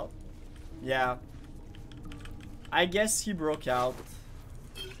broke out. Yeah. I guess he broke out.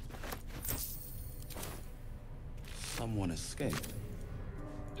 Someone escaped.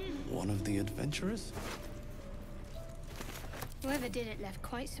 One of the adventurers? Whoever did it left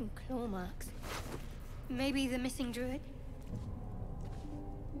quite some claw marks. Maybe the missing druid?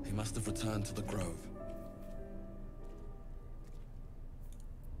 He must have returned to the grove.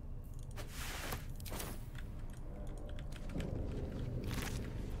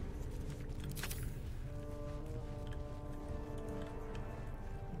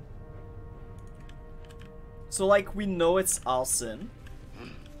 So, like, we know it's Alcyn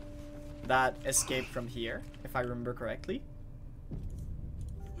that escaped from here, if I remember correctly.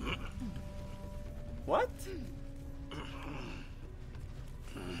 What?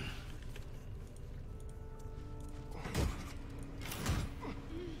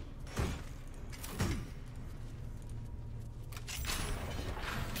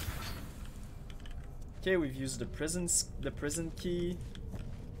 Okay, we've used the prison key.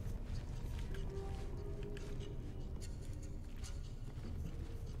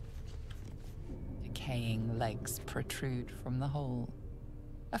 Decaying legs protrude from the hole.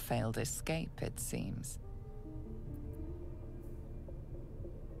 A failed escape, it seems.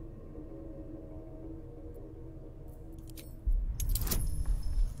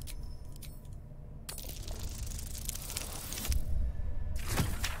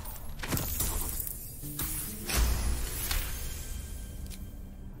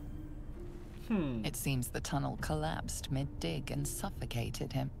 It seems the tunnel collapsed mid-dig and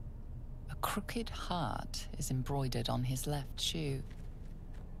suffocated him. A crooked heart is embroidered on his left shoe.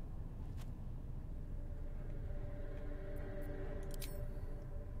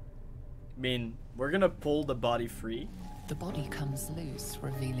 I mean, we're gonna pull the body free. The body comes loose,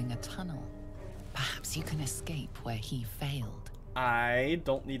 revealing a tunnel. Perhaps you can escape where he failed. I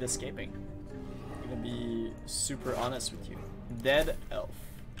don't need escaping. I'm gonna be super honest with you. Dead elf.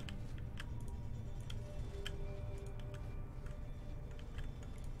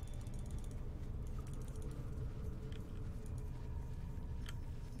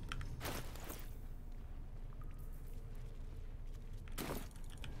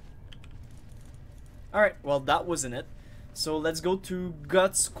 Alright, well that wasn't it. So let's go to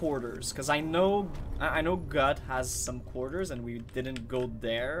Gut's quarters, because I know Gut has some quarters and we didn't go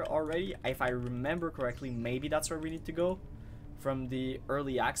there already. If I remember correctly, maybe that's where we need to go from the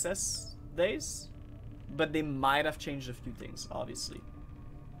early access days. But they might have changed a few things, obviously.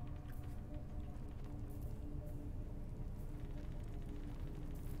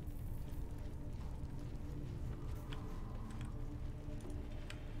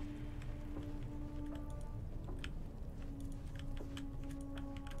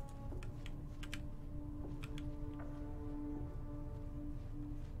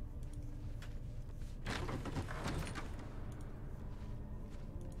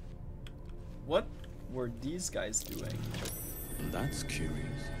 What were these guys doing? That's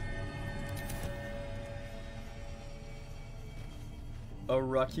curious. A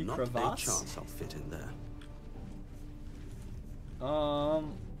rocky Not crevasse? a chance I'll fit in there.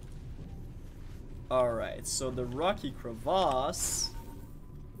 Alright, so the rocky crevasse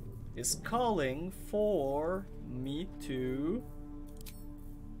is calling for me to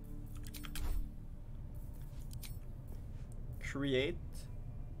create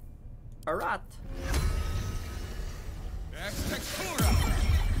a rat.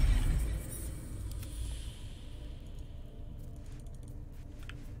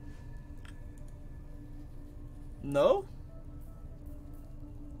 No?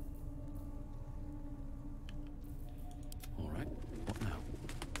 Alright, what now?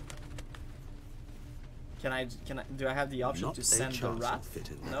 Can I do I have the option Not to a send the chance I'll rat? fit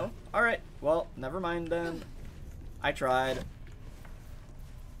in there. No? Alright, well, never mind then. I tried.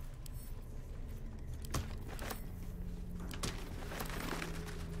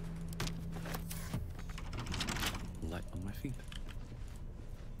 Light on my feet.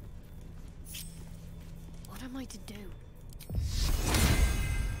 What am I to do?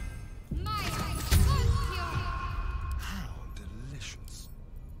 How delicious.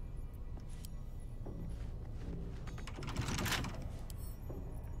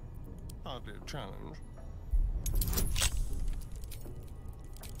 Hardly a challenge.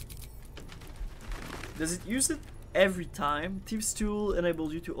 Does it use it every time? Thief's Tool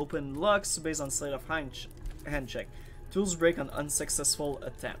enables you to open locks based on sleight of hand check. Tools break on unsuccessful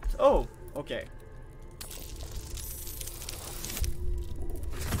attempt. Oh, okay.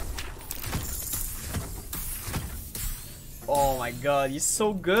 Oh my god, he's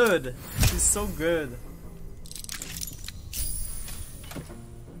so good. He's so good.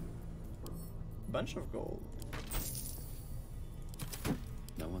 Bunch of gold.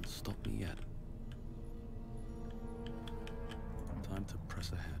 No one's stopped me yet. Time to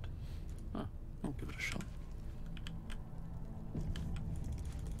press ahead. Huh, I'll give it a shot.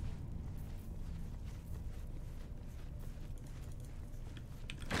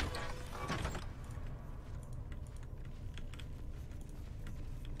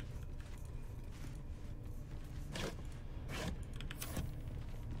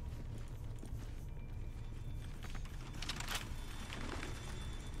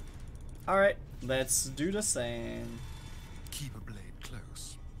 Alright, let's do the same. Keep a blade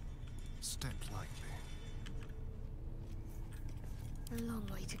close. Step lightly. A long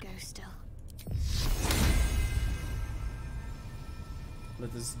way to go still.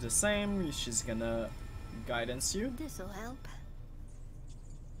 Let us do the same. She's gonna guidance you. This'll help.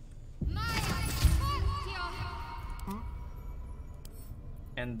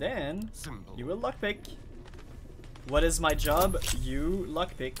 And then Simple. you will lockpick. What is my job? You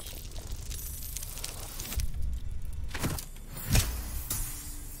lockpick.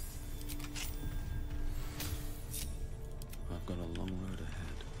 I've got a long road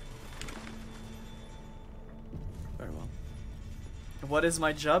ahead. Very well. What is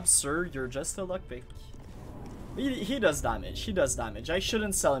my job, sir? You're just a lockpick. He does damage. He does damage. I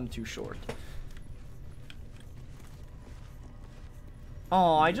shouldn't sell him too short.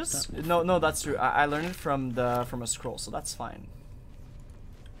 Oh, I just no, that's true. I learned it from a scroll, so that's fine.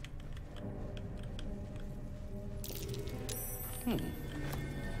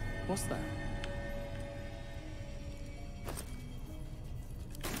 What's that?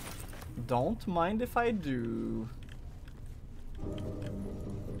 Don't mind if I do.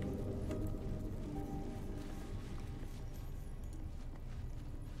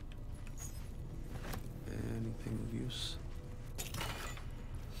 Anything of use?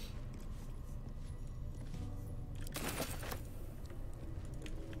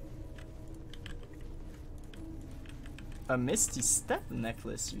 A Misty Step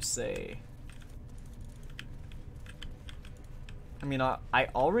necklace, you say? I mean, I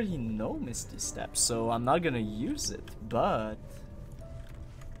already know Misty Step, so I'm not gonna use it, but...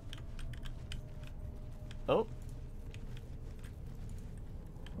 Oh.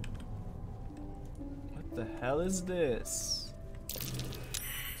 What the hell is this?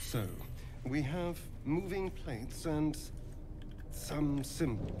 So, we have moving plates and some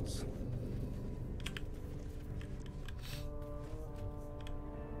symbols.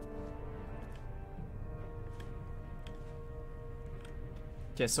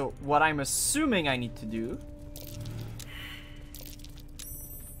 Okay, so what I'm assuming I need to do...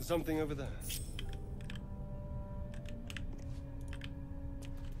 Something over there.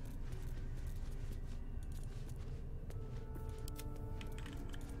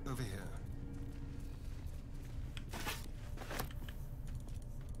 Over here.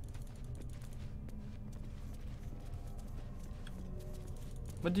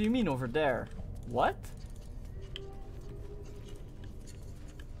 What do you mean over there? What?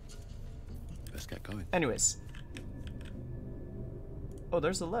 Let's get going. Anyways. Oh,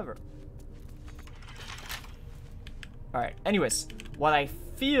 there's a lever. Alright, anyways. What I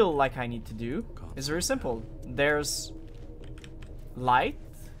feel like I need to do is very simple. There's light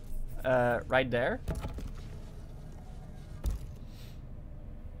right there.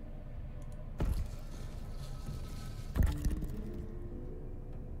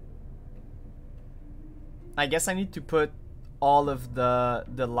 I guess I need to put all of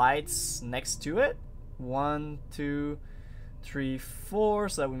the lights next to it. 1, 2, 3, 4.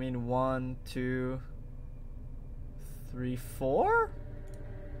 So that would mean 1, 2, 3, 4.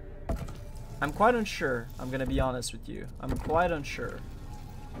 I'm quite unsure. I'm gonna be honest with you. I'm quite unsure.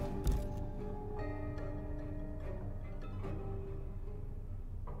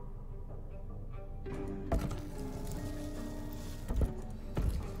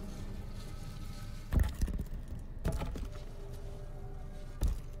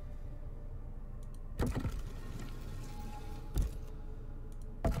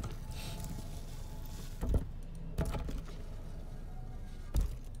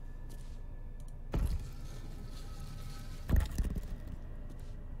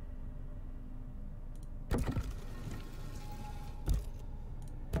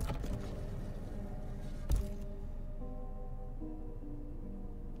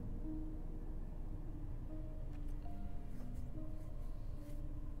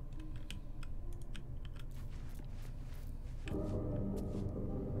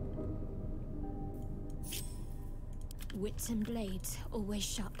 Wits and blades, always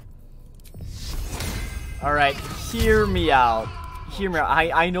sharp. Alright, hear me out. Hear me out.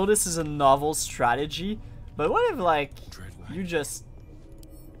 I know this is a novel strategy, but what if, like, you just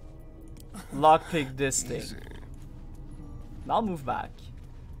lockpick this thing? I'll move back.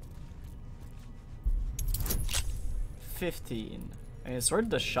 15. I mean, it's worth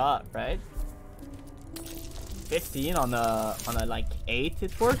the shot, right? 15 on a like 8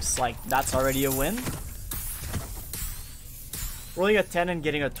 it works. Like, that's already a win. Rolling a 10 and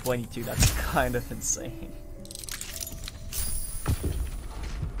getting a 22, that's kind of insane.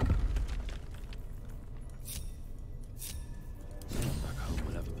 Back home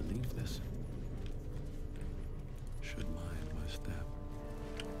will ever believe this. Should mind my step.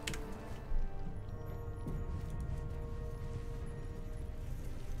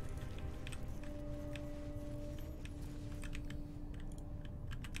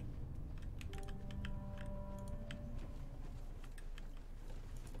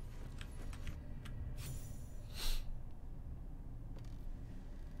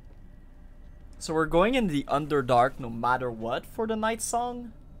 So we're going in the Underdark no matter what for the night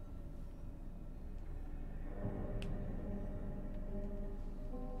song?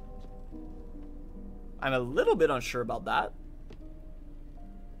 I'm a little bit unsure about that.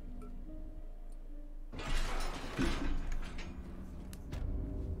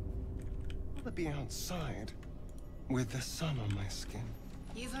 To be outside with the sun on my skin.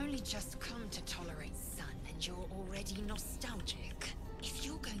 You've only just come to tolerate sun and you're already nostalgic. If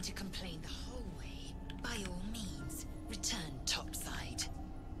you're going to complain the whole way, by all means, return topside.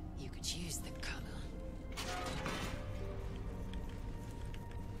 You could use the color.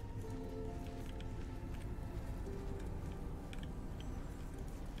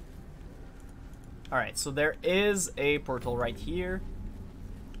 Alright, so there is a portal right here.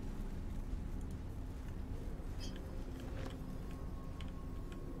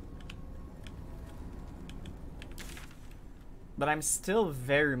 But I'm still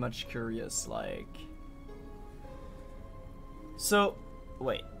very much curious, like... So,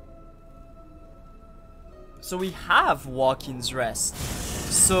 wait. So we have Walking's Rest.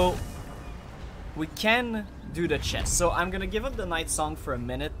 So, we can do the chest. So I'm gonna give up the night song for a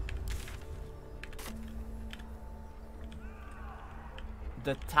minute.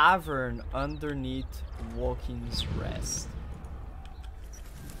 The tavern underneath Walking's Rest.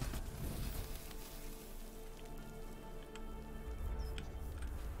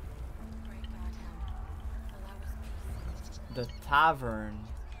 The tavern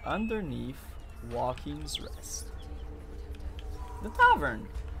underneath Walking's Rest. The tavern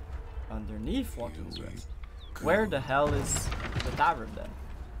underneath Walking's Rest. Where the hell is the tavern then?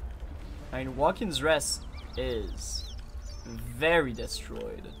 I mean, Walking's Rest is very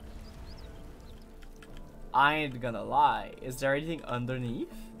destroyed. I ain't gonna lie. Is there anything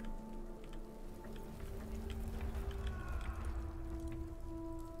underneath?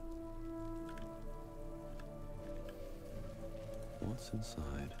 What's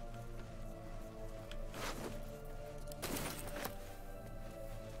inside?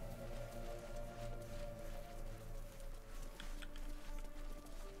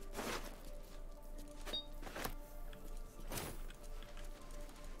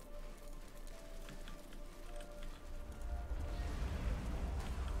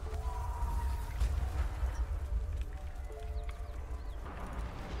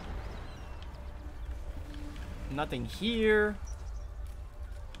 Nothing here.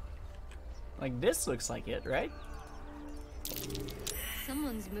 Like, this looks like it, right?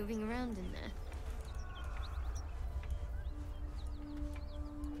 Someone's moving around in there.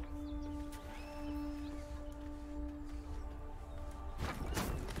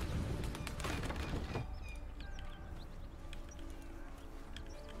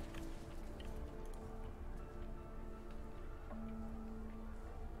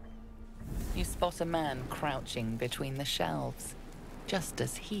 You spot a man crouching between the shelves, just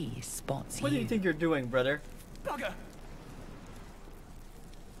as he spots you. What do you think you're doing, brother? Bugger!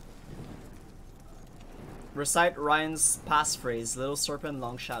 Recite Ryan's passphrase, Little Serpent,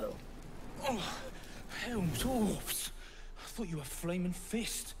 Long Shadow. Oh, hell, dwarves! I thought you were Flaming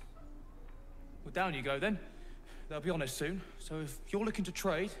Fist. Well, down you go then. They'll be on us soon, so if you're looking to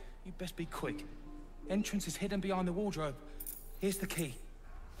trade, you best be quick. Entrance is hidden behind the wardrobe. Here's the key.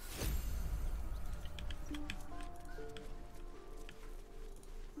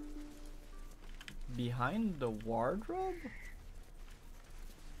 Behind the wardrobe?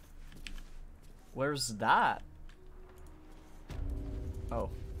 Where's that? Oh,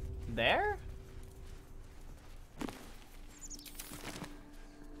 there?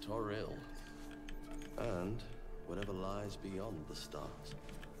 Toril. And whatever lies beyond the stars.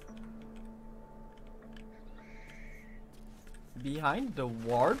 Behind the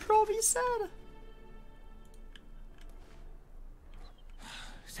wardrobe, he said?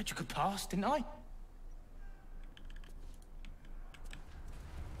 Said you could pass, didn't I?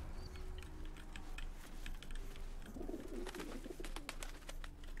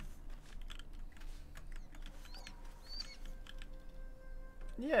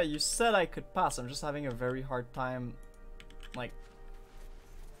 Yeah, you said I could pass. I'm just having a very hard time, like,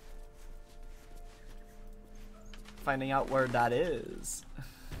 finding out where that is.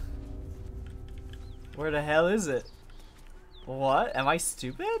 Where the hell is it? What? Am I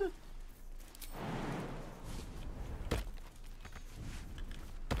stupid?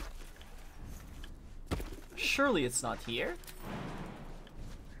 Surely it's not here.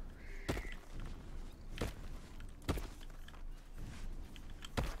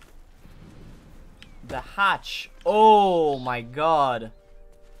 The hatch. Oh my god.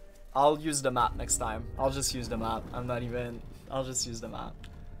 I'll use the map next time. I'll just use the map. I'm not even... I'll just use the map.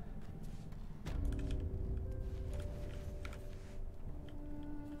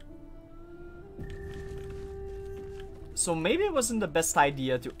 So maybe it wasn't the best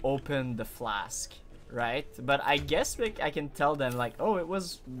idea to open the flask, right? But I guess like, I can tell them like, oh, it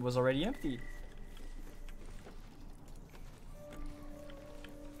was already empty.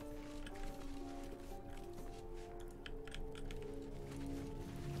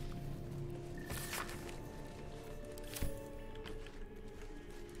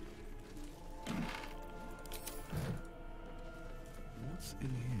 What's in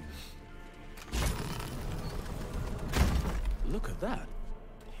here? Look at that.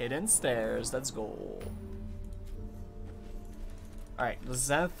 Hidden stairs, let's go. Alright, the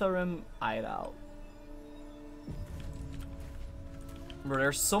Zentharim hideout. Bro,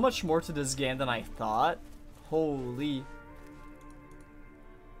 there's so much more to this game than I thought. Holy.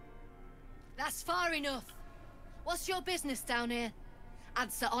 That's far enough. What's your business down here?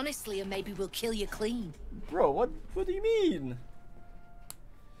 Answer honestly and maybe we'll kill you clean. Bro, what do you mean?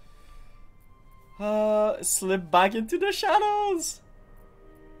 Slip back into the shadows.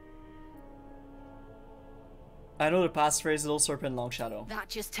 I know the passphrase, Little Serpent, Long Shadow. That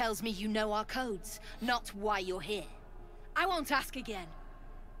just tells me you know our codes, not why you're here. I won't ask again.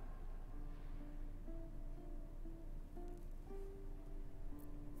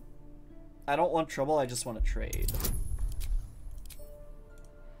 I don't want trouble, I just want to trade.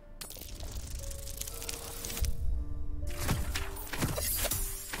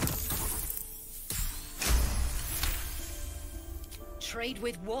 Trade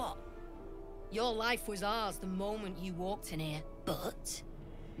with what? Your life was ours the moment you walked in here, but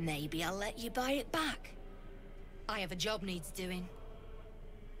maybe I'll let you buy it back. I have a job needs doing.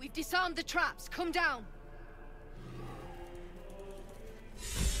 We've disarmed the traps. Come down.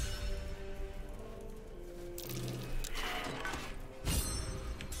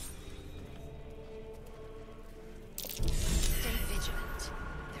 Stay vigilant.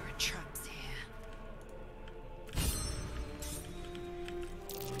 There are traps here.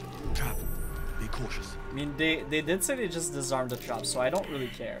 Trap. Be cautious. I mean, they did say they just disarmed the trap, so I don't really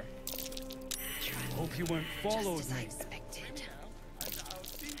care. Hope you weren't followed, Just as I mate. expected. I'll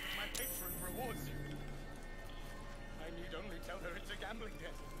see my patron rewards you. I need only tell her it's a gambling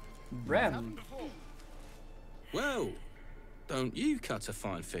debt. Brem. Well, don't you cut a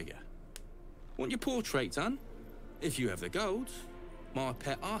fine figure? Want your portrait done? If you have the gold, my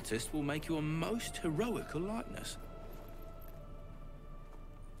pet artist will make you a most heroical likeness.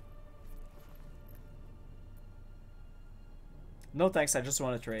 No thanks, I just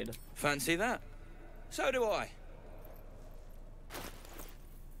want to trade. Fancy that? So do I.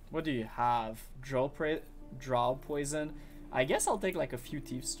 What do you have? Draw poison? I guess I'll take like a few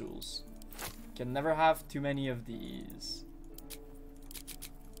thieves' tools. Can never have too many of these.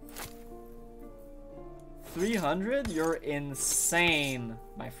 300? You're insane,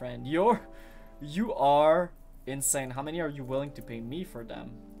 my friend. You are insane. How many are you willing to pay me for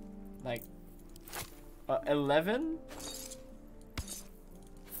them? Like 11?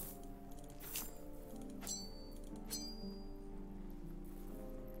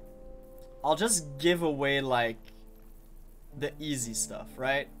 I'll just give away like the easy stuff,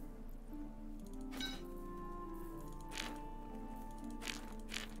 right?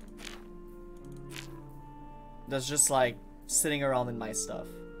 That's just like sitting around in my stuff.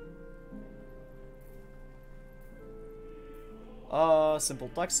 Simple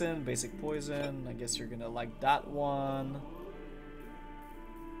toxin, basic poison. I guess you're gonna like that one.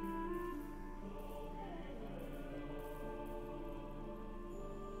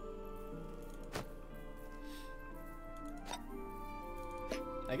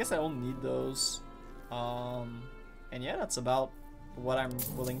 I guess I don't need those. And yeah, that's about what I'm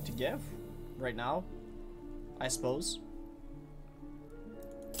willing to give right now, I suppose.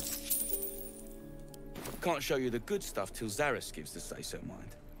 Can't show you the good stuff till Zaris gives the say-so,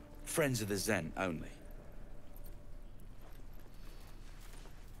 mind. Friends of the Zen only.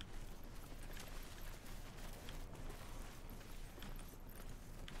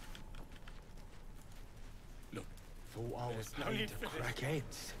 Look, thought I was paid to crack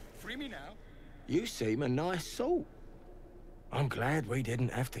heads. Free me now. You seem a nice sort. I'm glad we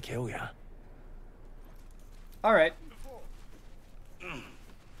didn't have to kill you. All right.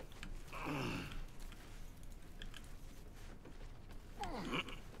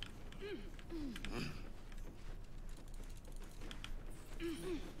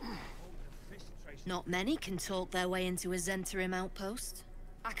 Not many can talk their way into a zentharim outpost.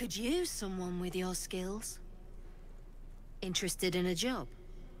 I could use someone with your skills. Interested in a job?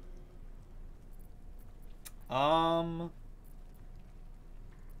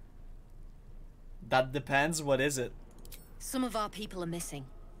 That depends. What is it? Some of our people are missing.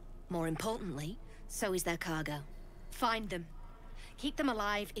 More importantly, so is their cargo. Find them. Keep them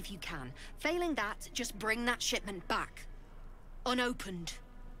alive if you can. Failing that, just bring that shipment back. Unopened.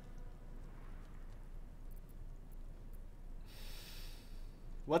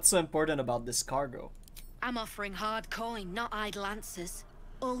 What's so important about this cargo? I'm offering hard coin, not idle answers.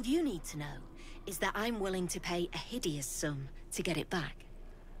 All you need to know is that I'm willing to pay a hideous sum to get it back.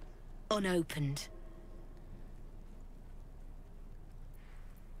 Unopened.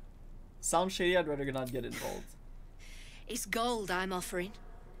 Sounds shady, I'd rather not get involved. It's gold I'm offering,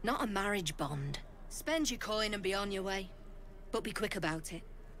 not a marriage bond. Spend your coin and be on your way. But be quick about it.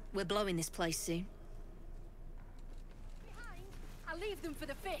 We're blowing this place soon. Behind, I'll leave them for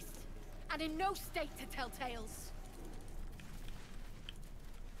the fist, and in no state to tell tales.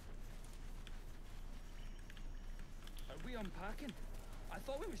 Are we unpacking? I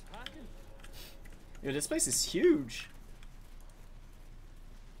thought we was packing. Yo, this place is huge.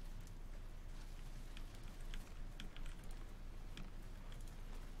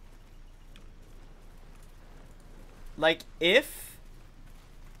 Like, if...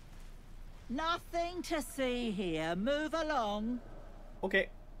 Nothing to see here. Move along. Okay.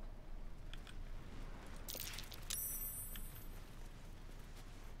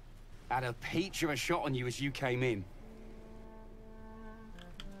 Had a peach of a shot on you as you came in.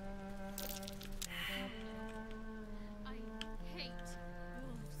 I hate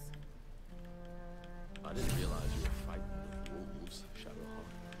wolves. I didn't realize you were fighting with wolves,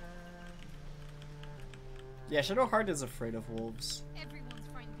 Shadowheart. Yeah, Shadowheart is afraid of wolves. Everyone's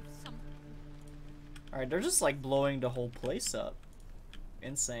frightened of something. Alright, they're just like blowing the whole place up.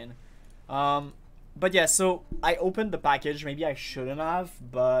 Insane. But yeah, so I opened the package. Maybe I shouldn't have,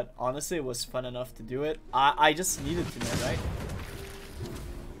 but honestly it was fun enough to do it. I just needed to know, right?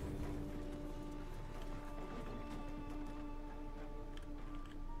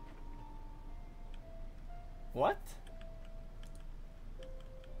 What?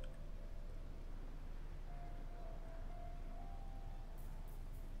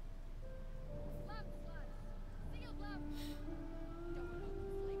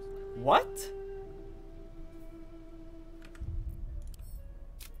 What?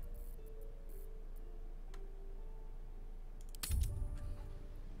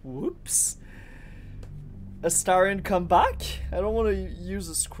 Whoops. Astarion, come back? I don't want to use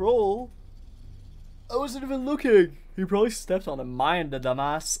a scroll. I wasn't even looking. He probably stepped on a mine, the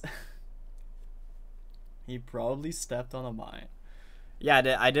dumbass. He probably stepped on a mine.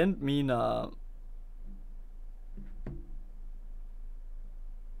 Yeah, I didn't mean,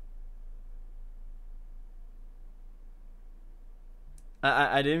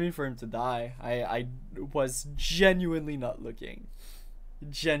 I didn't mean for him to die. I was genuinely not looking.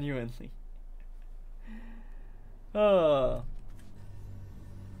 Genuinely. How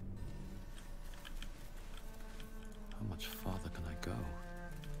much farther can I go?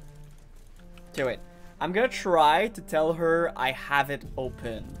 Okay, wait. I'm gonna try to tell her I have it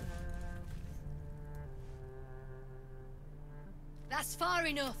opened. That's far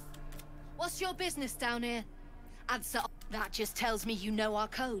enough. What's your business down here? Answer. That just tells me you know our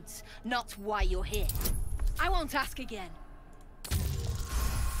codes, not why you're here. I won't ask again.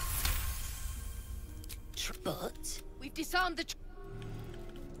 But we've disarmed the. Keep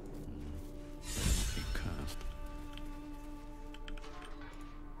cast.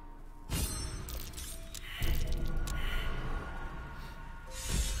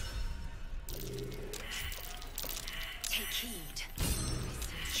 Take heed.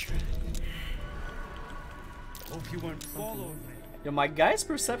 Hope you weren't following me. Yo, my guy's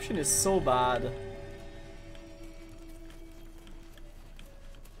perception is so bad.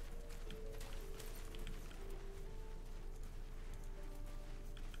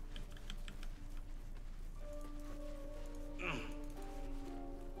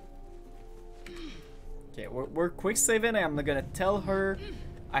 Okay, we're quick saving. I'm gonna tell her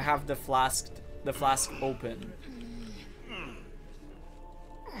I have the flask open.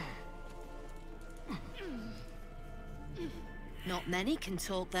 Not many can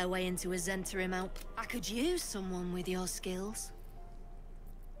talk their way into a zentharim out. I could use someone with your skills.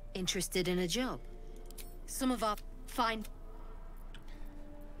 Interested in a job? Some of our fine.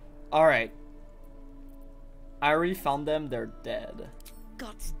 Alright. I already found them, they're dead.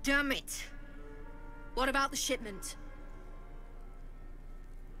 God damn it! What about the shipment?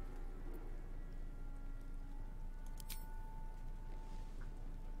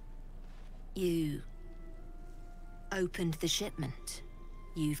 You opened the shipment.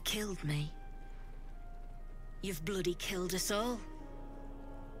 You've killed me. You've bloody killed us all.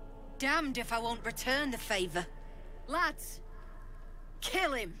 Damned if I won't return the favor. Lads,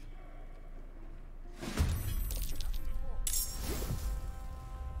 kill him!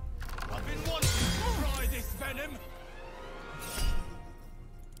 I've been wanting to try this venom.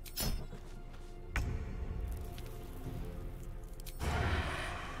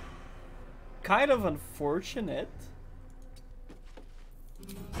 Kind of unfortunate.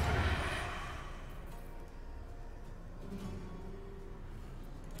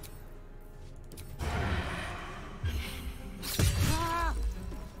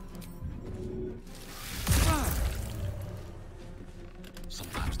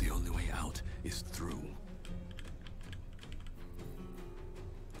 Sometimes the only way out is through.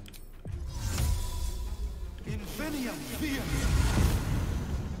 Infinium Viam.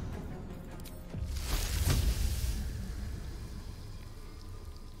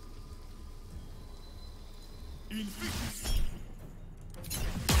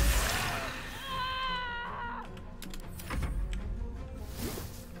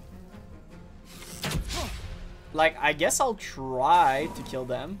 Like, I guess I'll try to kill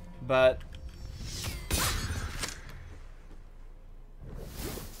them, but...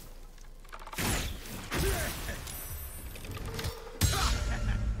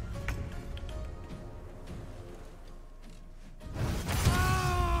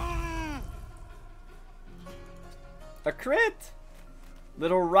 A crit!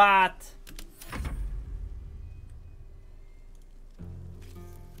 Little rat!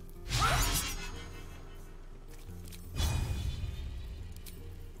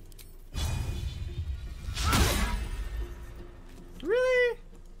 Really?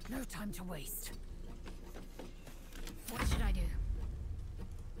 No time to waste. What should I do?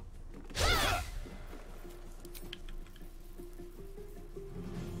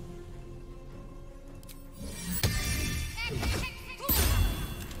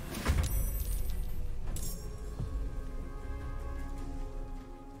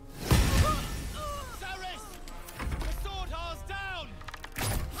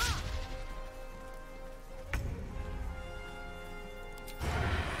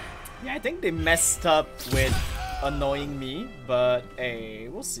 Yeah, I think they messed up with annoying me, but hey,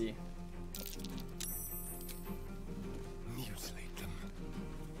 we'll see. Mutilate them.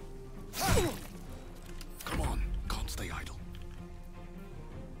 Come on, can't stay idle.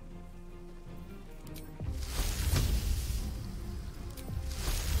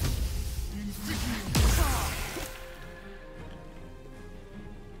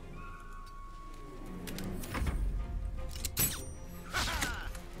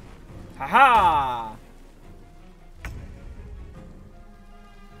 Haha!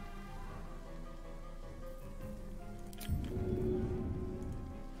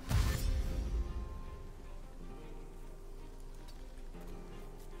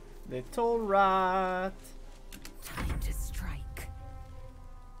 Little rat. Time to strike.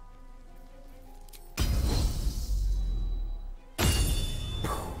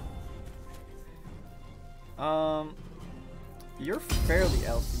 You're fairly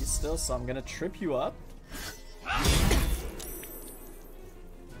healthy still, so I'm gonna trip you up.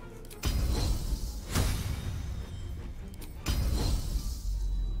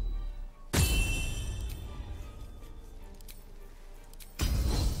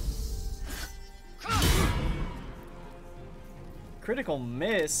 Critical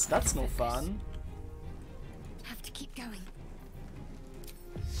miss, that's no fun. Have to keep going.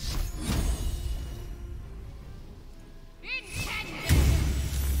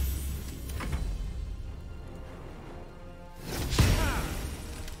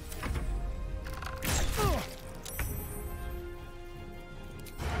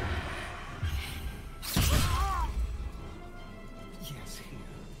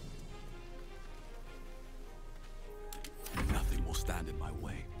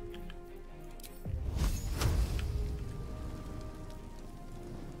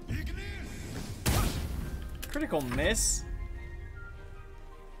 critical miss.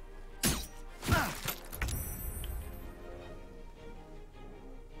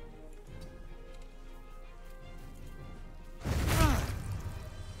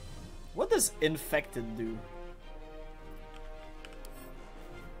 What does infected do?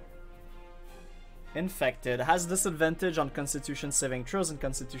 Infected has disadvantage on Constitution saving throws, and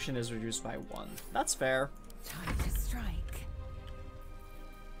Constitution is reduced by 1. That's fair. Time to strike.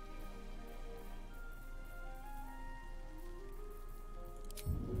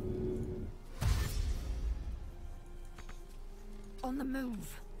 On the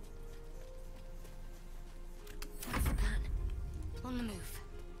move. That's the plan. On the move.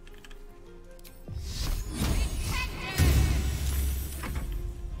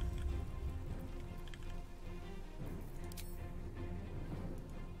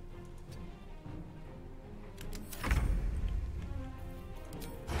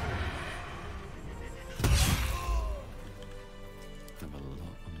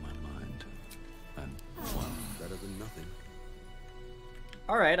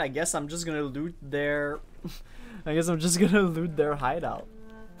 Alright, I guess I'm just gonna loot their... I guess I'm just gonna loot their hideout.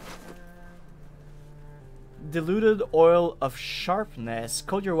 Diluted oil of sharpness.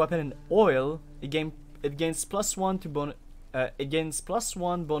 Coat your weapon in oil. It gains +1 to bonus. It gains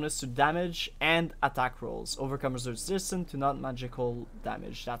 +1 bonus to damage and attack rolls. Overcomes resistance to non-magical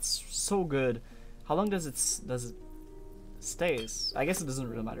damage. That's so good. How long does it stays? I guess it doesn't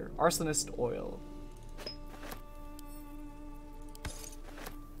really matter. Arsonist oil.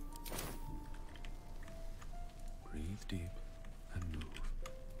 Breathe deep and move.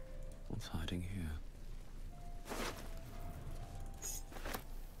 What's hiding here?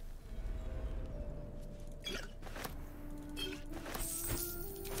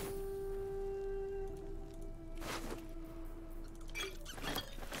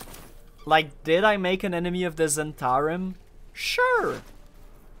 Like, did I make an enemy of the Zentharim? Sure!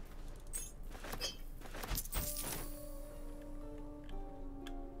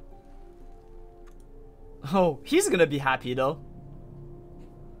 Oh, he's gonna be happy though.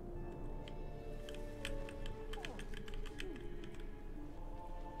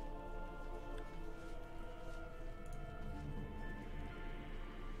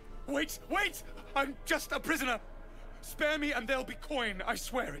 Wait, wait! I'm just a prisoner! Spare me and there'll be coin, I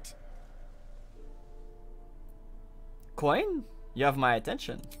swear it. Coin? You have my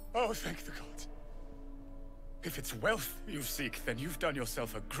attention. Oh, thank the gods. If it's wealth you seek, then you've done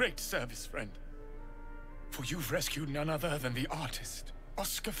yourself a great service, friend. For you've rescued none other than the artist,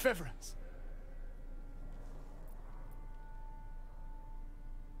 Oscar Feverens.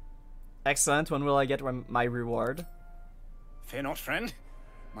 Excellent. When will I get my reward? Fear not, friend.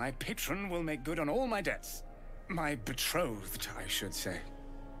 My patron will make good on all my debts. My betrothed, I should say.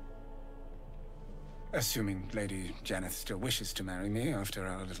 Assuming Lady Janeth still wishes to marry me after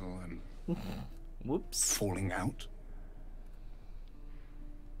our little, whoops, falling out.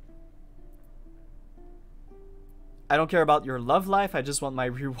 I don't care about your love life, I just want my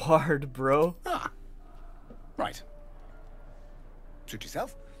reward, bro. Ah, right. Suit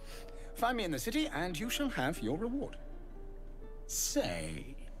yourself. Find me in the city and you shall have your reward.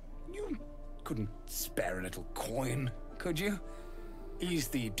 Say, you couldn't spare a little coin, could you? Ease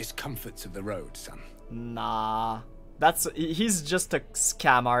the discomforts of the road, son. Nah. He's just a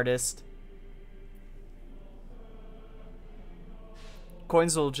scam artist.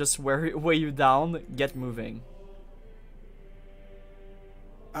 Coins will just weigh you down, get moving.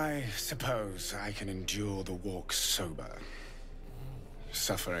 I suppose I can endure the walk sober.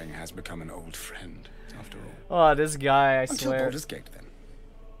 Suffering has become an old friend, after all. Oh, this guy, I Until swear. Baldur's Gate, then.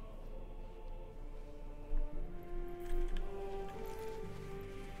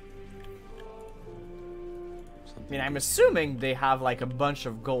 I mean, I'm assuming they have like a bunch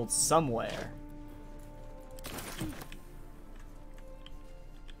of gold somewhere.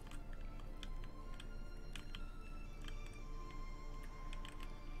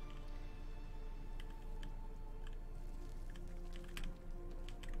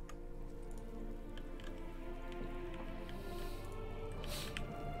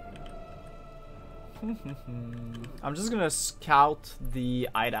 I'm just gonna scout the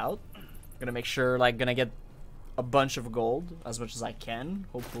hideout. Gonna make sure, like, gonna get a bunch of gold as much as I can,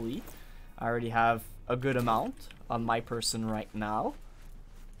 hopefully. I already have a good amount on my person right now,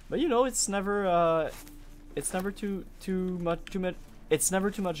 but you know, it's never too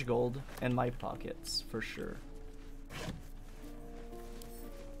much gold in my pockets for sure.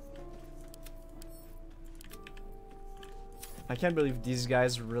 I can't believe these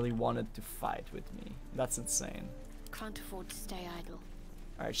guys really wanted to fight with me. That's insane. Can't afford to stay idle.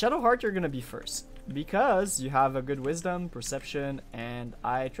 Alright, Shadowheart, you're gonna be first. Because you have a good wisdom, perception, and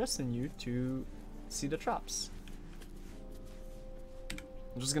I trust in you to see the traps.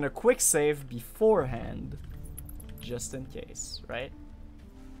 I'm just gonna quick save beforehand, just in case, right?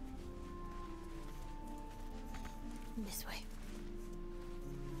 This way.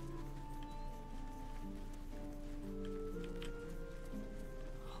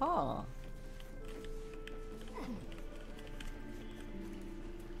 Huh.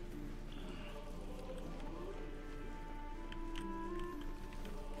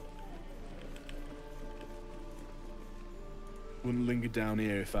 Wouldn't linger down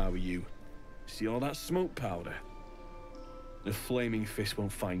here if I were you. See all that smoke powder? The flaming fist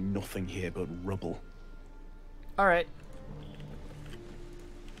won't find nothing here but rubble. Alright.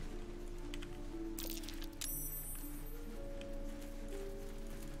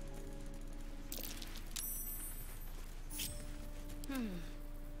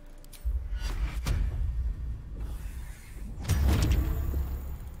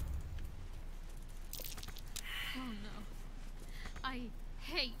 I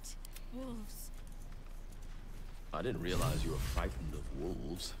hate wolves. I didn't realize you were frightened of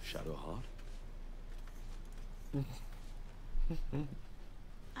wolves, Shadowheart.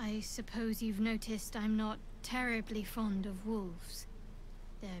 I suppose you've noticed I'm not terribly fond of wolves.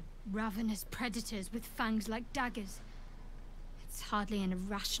 They're ravenous predators with fangs like daggers. It's hardly an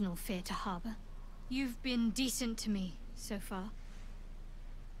irrational fear to harbor. You've been decent to me so far.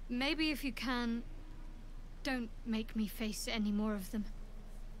 Maybe if you can, don't make me face any more of them.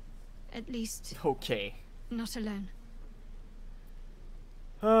 At least... Okay. Not alone.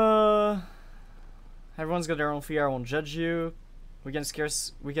 Everyone's got their own fear. I won't judge you. We can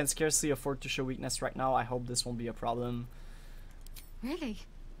scarcely afford to show weakness right now. I hope this won't be a problem. Really?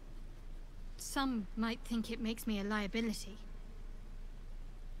 Some might think it makes me a liability.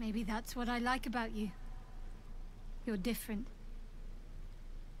 Maybe that's what I like about you. You're different.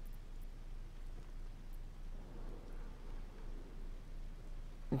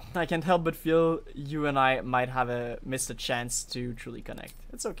 I can't help but feel you and I might have missed a chance to truly connect.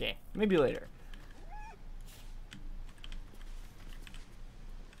 It's okay. Maybe later.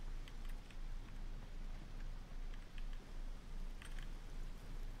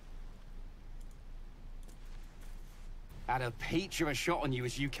 Had a peach of a shot on you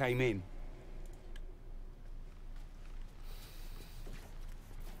as you came in.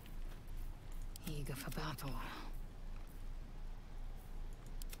 Eager for battle.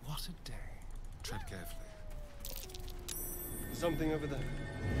 What a day. Tread carefully. Something over there.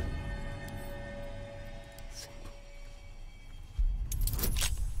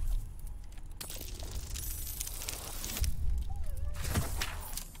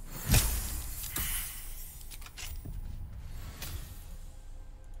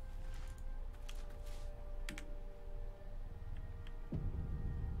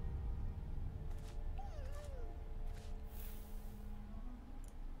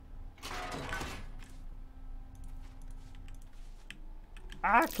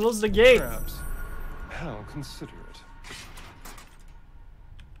 Ah, close the gate! Perhaps. How considerate.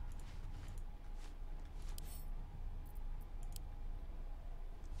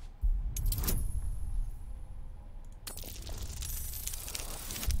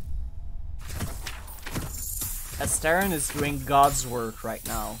 Astarion is doing God's work right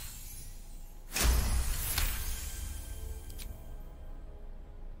now.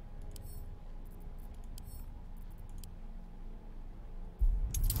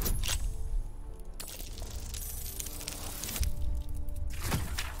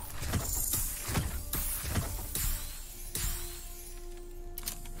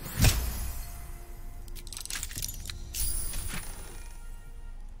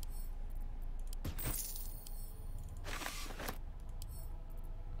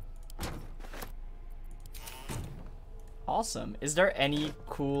 Awesome. Is there any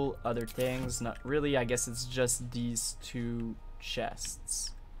cool other things? Not really. I guess it's just these two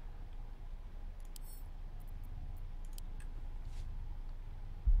chests.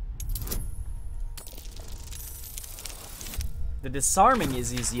 The disarming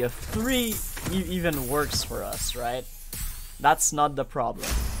is easy. A 3 even works for us, right? That's not the problem.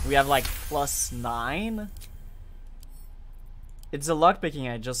 We have like +9. It's a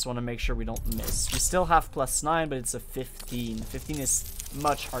lockpicking, I just want to make sure we don't miss. We still have +9, but it's a 15. 15 is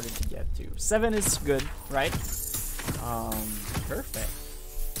much harder to get to. 7 is good, right? Perfect.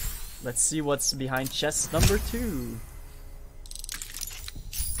 Let's see what's behind chest number 2.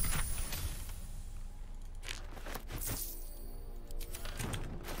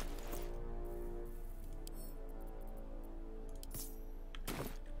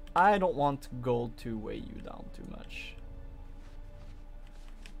 I don't want gold to weigh you down too much.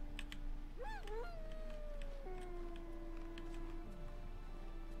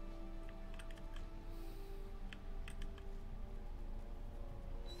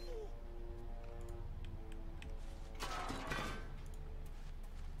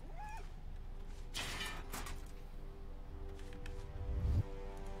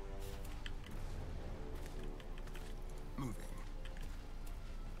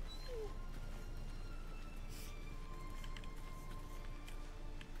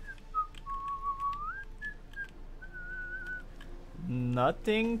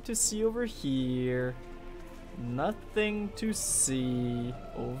 Nothing to see over here. Nothing to see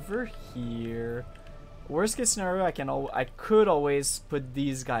over here. Worst case scenario, I could always put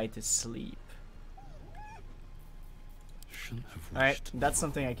these guys to sleep. Alright, that's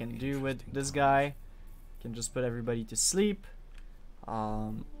something I can do with this guy. Can just put everybody to sleep.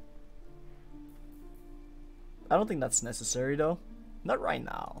 I don't think that's necessary though. Not right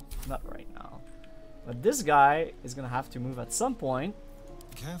now. Not right now. But this guy is gonna have to move at some point.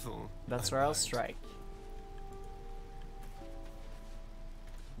 Careful. That's where I'll strike.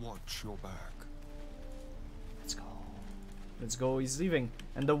 Watch your back. Let's go. Let's go. He's leaving.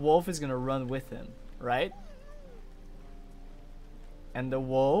 And the wolf is gonna run with him, right? And the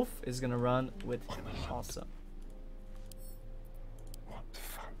wolf is gonna run with him. Awesome. What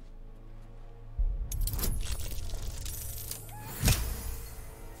fun.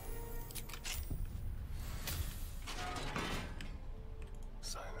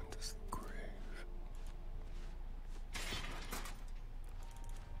 Silent as the grave.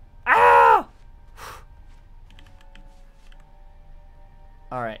 Ah!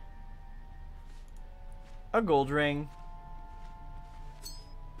 Alright. A gold ring.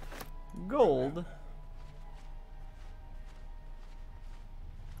 Gold.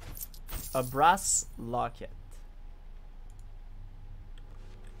 A brass locket.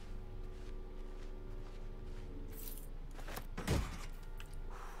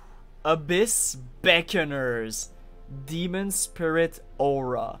 Abyss Beckoners. Demon Spirit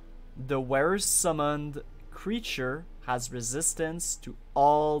Aura. The wearer's summoned creature has resistance to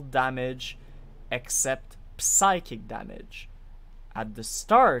all damage except psychic damage. At the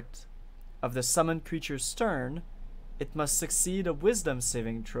start of the summoned creature's turn, it must succeed a wisdom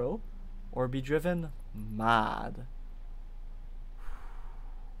saving throw or be driven mad.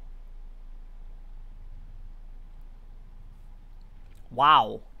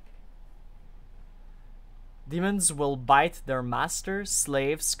 Wow. Demons will bite their master,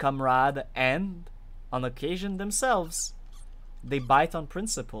 slaves, comrade, and, on occasion themselves. They bite on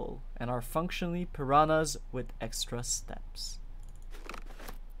principle and are functionally piranhas with extra steps.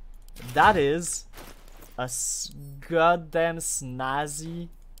 That is a goddamn snazzy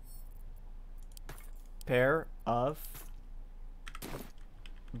pair of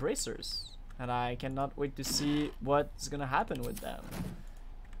bracers. And I cannot wait to see what's gonna happen with them.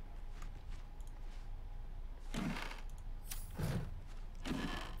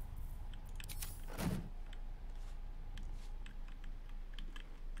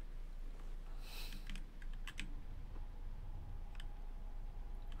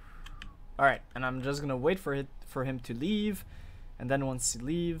 Alright, and I'm just gonna wait for him to leave, and then once he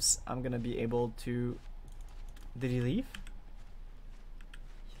leaves, I'm gonna be able to... Did he leave?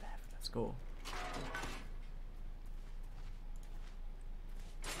 He left. Let's go.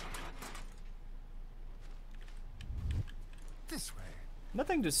 This way.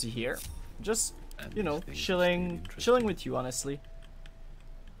 Nothing to see here. Just, you know, chilling with you, honestly.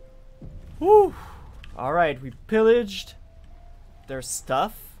 Woo! Alright, we pillaged their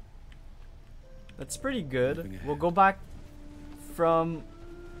stuff. That's pretty good. We'll go back from,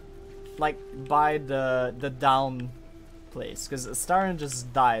 like, by the down place, because Starin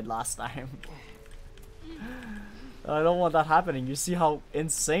just died last time. I don't want that happening. You see how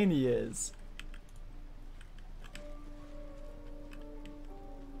insane he is.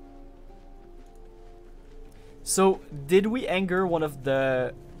 So, did we anger one of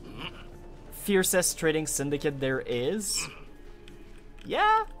the fiercest trading syndicate there is?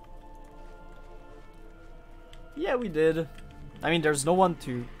 Yeah. Yeah, we did. I mean, there's no one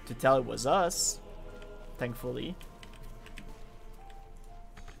to tell it was us, thankfully.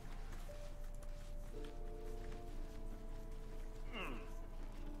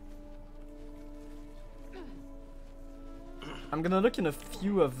 I'm gonna look in a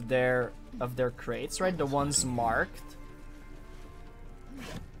few of their crates, right? The ones marked.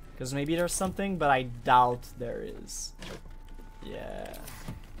 Because maybe there's something, but I doubt there is. Yeah.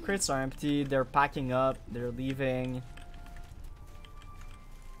 Crates are empty, they're packing up, they're leaving.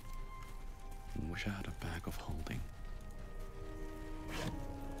 wash out a bag of holding.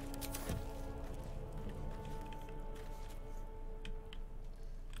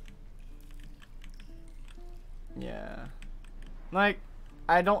 Yeah. Like,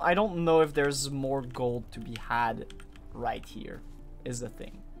 I don't know if there's more gold to be had right here, is the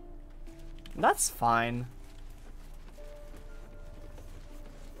thing. That's fine.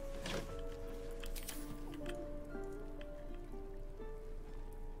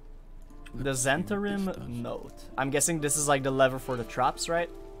 The zentharim note. I'm guessing this is like the lever for the traps, right?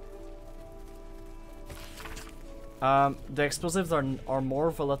 The explosives are more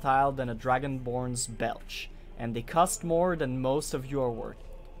volatile than a dragonborn's belch, and they cost more than most of you are worth.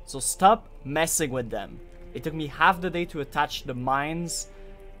 So stop messing with them. It took me half the day to attach the mines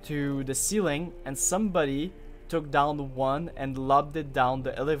to the ceiling, and somebody took down one and lobbed it down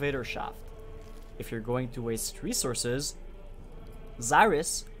the elevator shaft. If you're going to waste resources,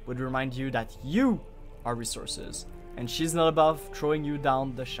 Zaris would remind you that you are resources, and she's not above throwing you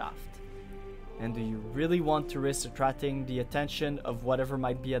down the shaft. And do you really want to risk attracting the attention of whatever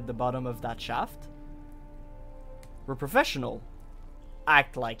might be at the bottom of that shaft? We're professional.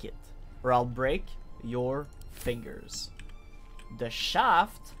 Act like it, or I'll break your fingers. The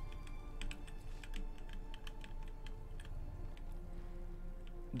shaft...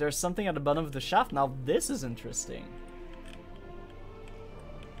 There's something at the bottom of the shaft. Now this is interesting.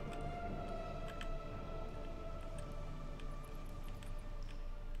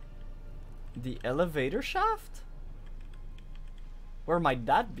 The elevator shaft? Where might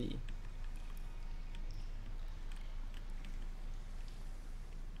that be?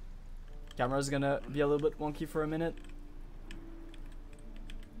 Camera's gonna be a little bit wonky for a minute.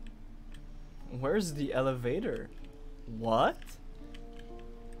 Where's the elevator? What?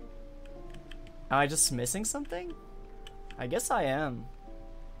 Am I just missing something? I guess I am.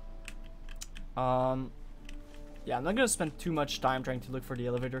 Yeah, I'm not gonna spend too much time trying to look for the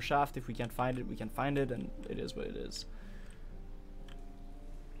elevator shaft. If we can't find it, we can find it, and it is what it is.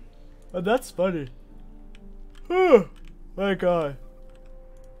 But that's funny. Oh my god.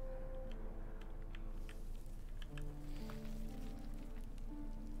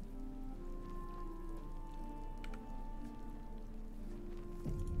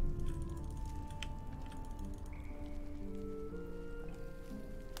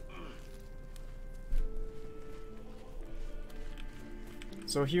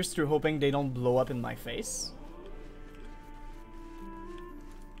 So here's to hoping they don't blow up in my face.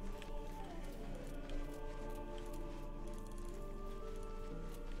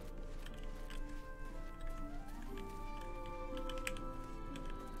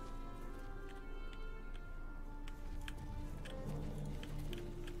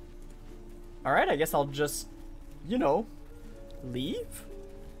 Alright, I guess I'll just, you know, leave?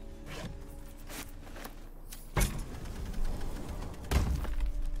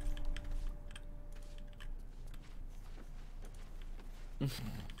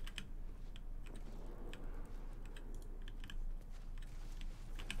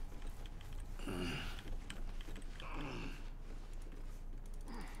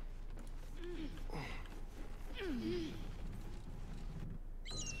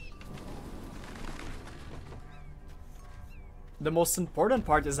 The most important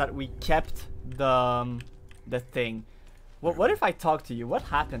part is that we kept the thing. What if I talk to you? What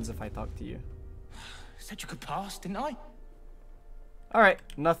happens if I talk to you? Said you could pass, didn't I? Alright,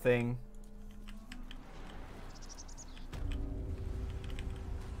 nothing.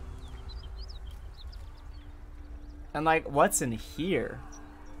 And like, what's in here?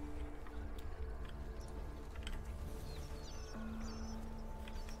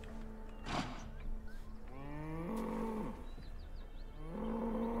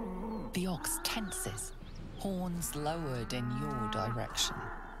 The ox tenses, horns lowered in your direction.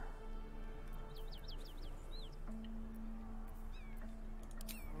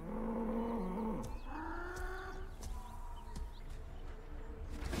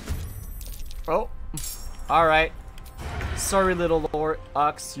 Oh, alright. Sorry, little Lord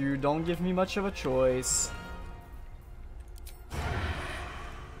Ox, you don't give me much of a choice.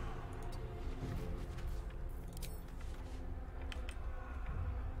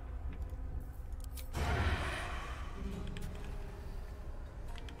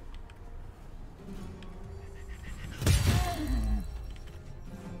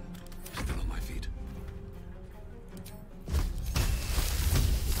 Still on my feet.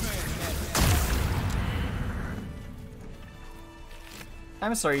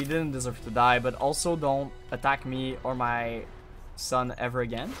 I'm sorry, you didn't deserve to die, but also don't attack me or my son ever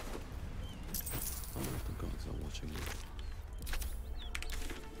again. All of the gods are watching you.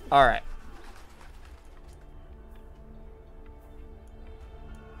 Alright.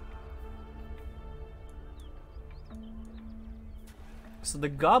 So the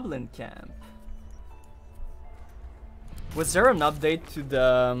Goblin Camp. Was there an update to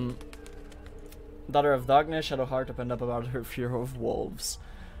the Daughter of Darkness? Shadowheart opened up about her fear of wolves.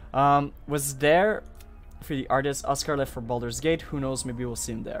 Was there for the artist Oscar left for Baldur's Gate? Who knows? Maybe we'll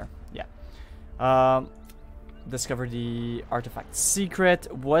see him there. Yeah. Discover the artifact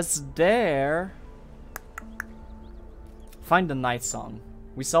secret. Was there? Find the night song.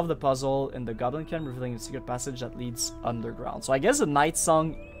 We solved the puzzle in the Goblin Camp, revealing a secret passage that leads underground. So I guess the night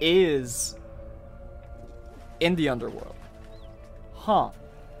song is in the underworld. Huh.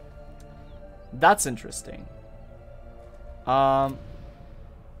 That's interesting. So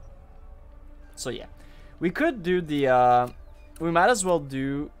yeah. We could do the we might as well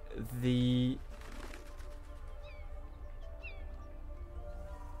do the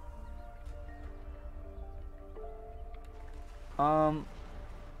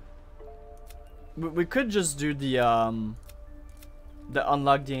we could just do the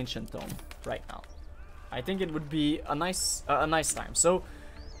unlock the ancient tome right now. I think it would be a nice time. So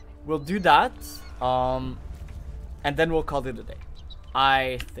we'll do that, and then we'll call it a day,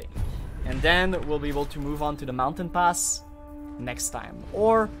 I think. And then we'll be able to move on to the mountain pass next time.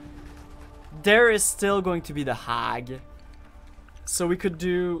 Or there is still going to be the hag, so we could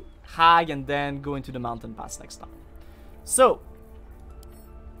do hag and then go into the mountain pass next time. So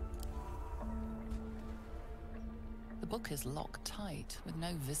the book is locked tight with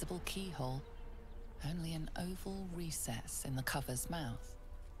no visible keyhole, only an oval recess in the cover's mouth.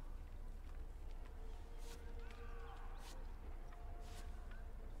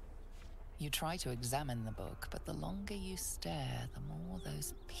 You try to examine the book, but the longer you stare, the more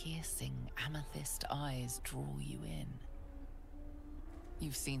those piercing amethyst eyes draw you in.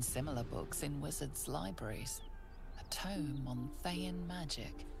 You've seen similar books in wizards' libraries. A tome on Thayan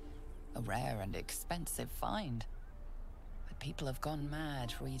magic. A rare and expensive find. But people have gone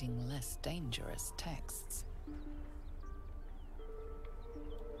mad reading less dangerous texts.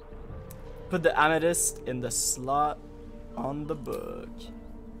 Put the amethyst in the slot on the book.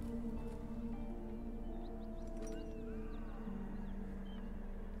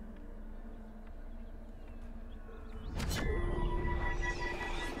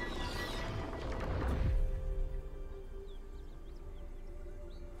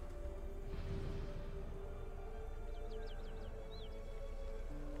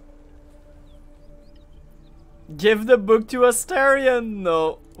 Give the book to Astarion!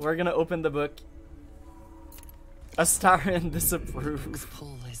 No, we're gonna open the book. Astarion disapproves. The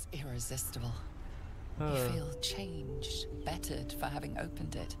pull is irresistible. You feel changed, bettered for having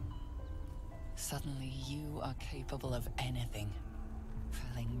opened it. Suddenly you are capable of anything.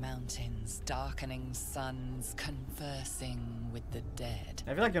 Felling mountains, darkening suns, conversing with the dead.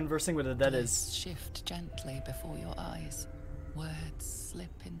 I feel like conversing with the dead is... Shift gently before your eyes. Words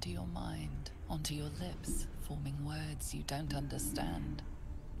slip into your mind, onto your lips, forming words you don't understand.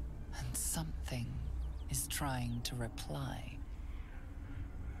 And something is trying to reply.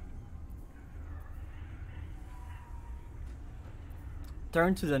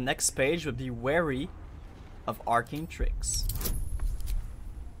 Turn to the next page, but be wary of arcane tricks.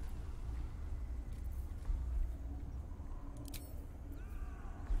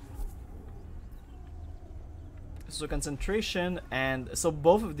 So concentration, and so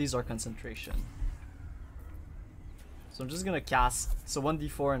both of these are concentration. So I'm just gonna cast, so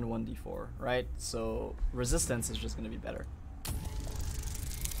 1d4 and 1d4, right? So resistance is just gonna be better.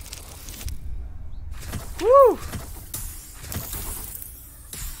 Woo!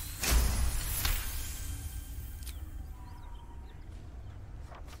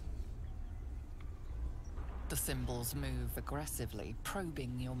 The symbols move aggressively,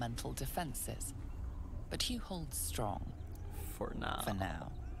 probing your mental defenses. But you hold strong. For now. For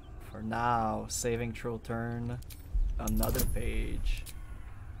now. For now. Saving throw turn. Another page.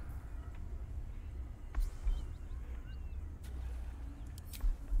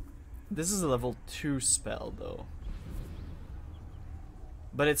 This is a level 2 spell though.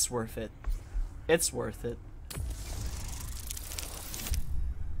 But it's worth it. It's worth it.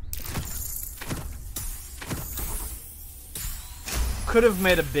 Could have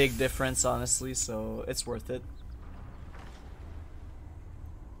made a big difference, honestly, so it's worth it.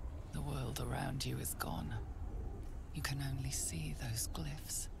 The world around you is gone. You can only see those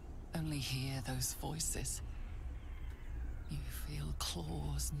glyphs, only hear those voices. You feel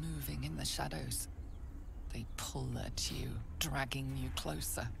claws moving in the shadows. They pull at you, dragging you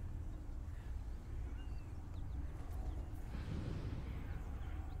closer.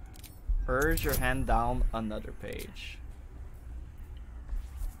 Urge your hand down another page.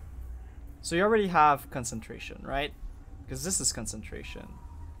 So you already have concentration, right? because this is concentration.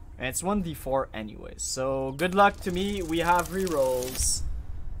 And it's 1d4 anyways. So good luck to me. We have rerolls.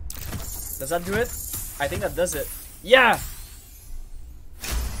 Does that do it? I think that does it. Yeah!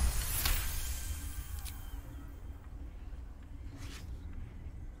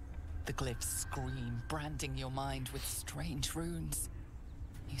 The glyphs scream, branding your mind with strange runes.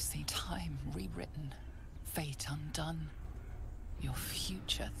 You see time rewritten, fate undone, your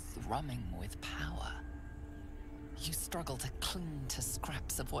future thrumming with power. You struggle to cling to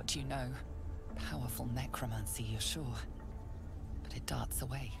scraps of what you know. Powerful necromancy, you're sure. But it darts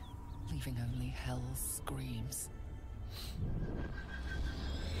away, leaving only hell's screams.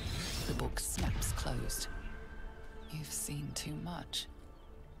 The book snaps closed. You've seen too much.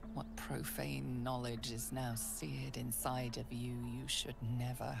 What profane knowledge is now seared inside of you should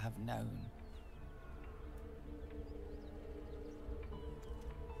never have known.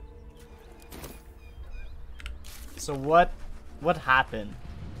 So what happened,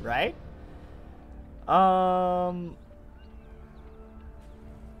 right? All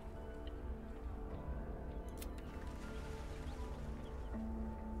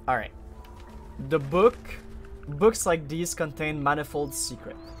right. The books like these contain manifold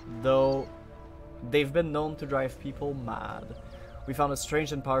secret, though they've been known to drive people mad. We found a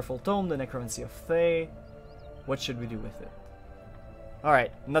strange and powerful tome, the Necromancy of Thay. What should we do with it? All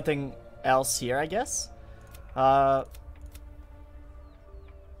right, nothing else here, I guess.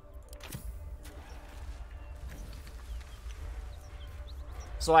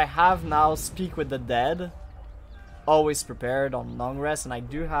 So I have now Speak with the Dead, always prepared on long rest, and I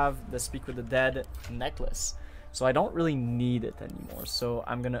do have the Speak with the Dead necklace. So I don't really need it anymore, so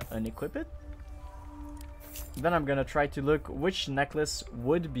I'm gonna unequip it. Then I'm gonna try to look which necklace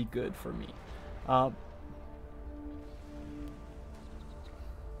would be good for me.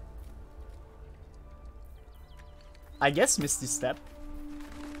 I guess Misty Step.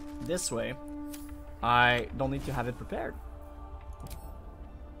 This way, I don't need to have it prepared.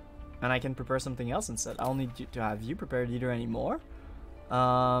 And I can prepare something else instead. I don't need to have you prepared either anymore.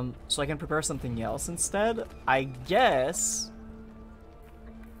 So I can prepare something else instead. I guess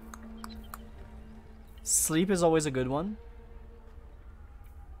Sleep is always a good one.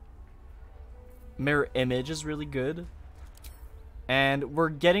 Mirror Image is really good. And we're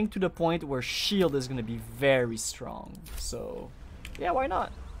getting to the point where Shield is going to be very strong. So, yeah, why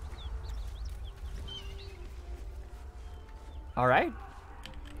not? Alright.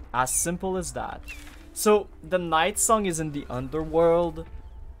 As simple as that. So, the Night Song is in the Underworld.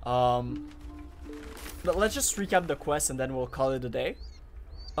 Let's just recap the quest and then we'll call it a day.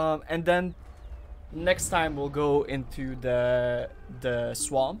 And then next time we'll go into the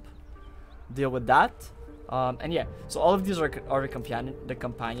swamp. Deal with that. And yeah, so all of these are the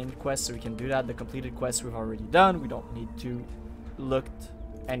companion quests, so we can do that. The completed quests we've already done. We don't need to look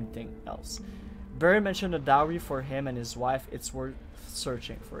anything else. Barry mentioned a dowry for him and his wife. It's worth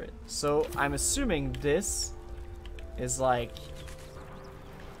searching for it. So I'm assuming this is like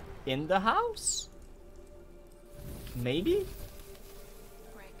in the house? Maybe?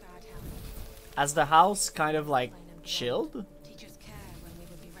 As the house kind of like chilled?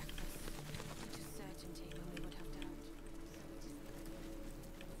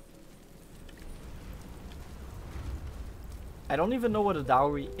 I don't even know what a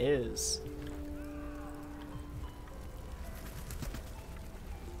dowry is.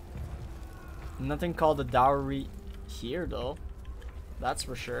 Nothing called a dowry here though. That's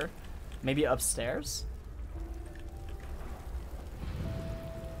for sure. Maybe upstairs?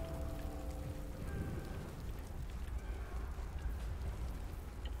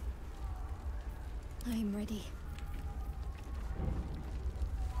 I'm ready.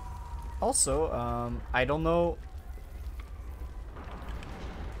 Also, I don't know.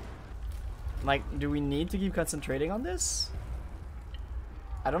 Like, do we need to keep concentrating on this?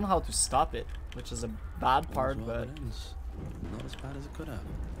 I don't know how to stop it, which is a bad part, but not as bad as it could have.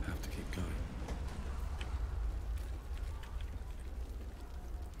 Have to keep going.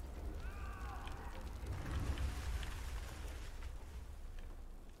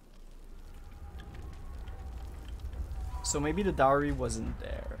 So maybe the dowry wasn't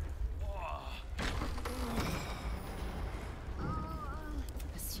there.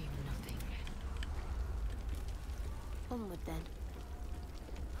 Assume nothing. Onward then.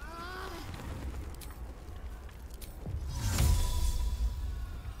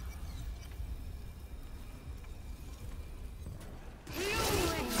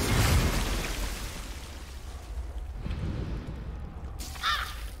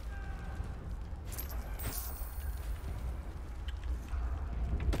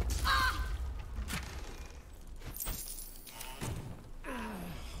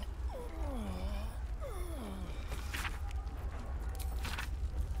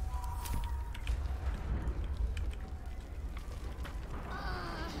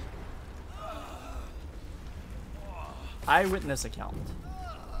 eyewitness account.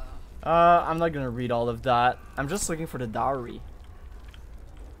 I'm not gonna read all of that. I'm just looking for the dowry.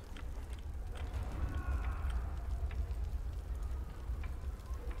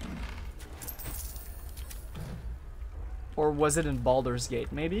 Or was it in Baldur's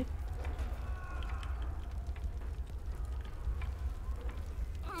Gate, maybe?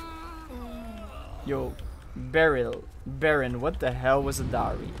 Yo, Baron, what the hell was a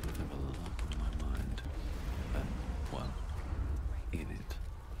dowry?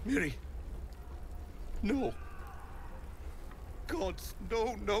 Miri! No! Gods,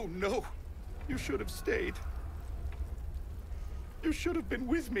 no, no, no! You should have stayed. You should have been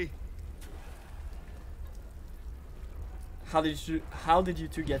with me. How did you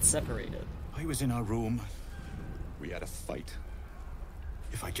two get separated? I was in our room. We had a fight.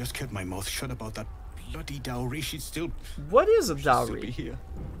 If I just kept my mouth shut about that bloody dowry, she'd still... What is a She'd dowry? still be here.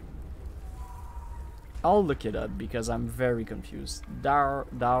 I'll look it up because I'm very confused.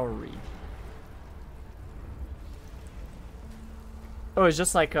 Dowry. Oh, it's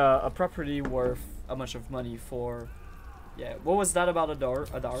just like a property worth a bunch of money for... Yeah, what was that about a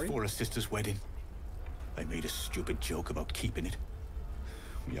dowry? For a sister's wedding. I made a stupid joke about keeping it.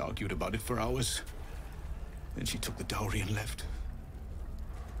 We argued about it for hours. Then she took the dowry and left.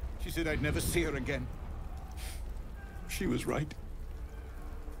 She said I'd never see her again. She was right.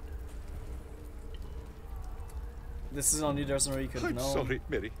 This is only there's no way you could I'm know. sorry,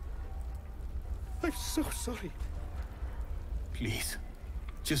 Miri. I'm so sorry. Please,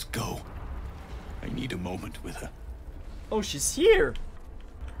 just go. I need a moment with her. Oh, she's here.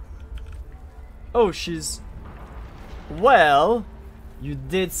 Oh, she's... Well, you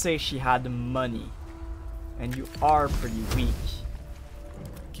did say she had money. And you are pretty weak.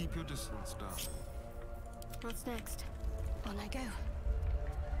 Keep your distance, darling. What's next? On I go.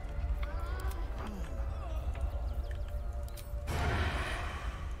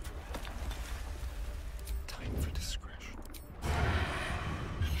 Time for discretion.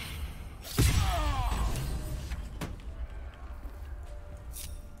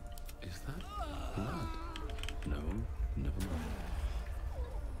 Is that blood? No, never mind.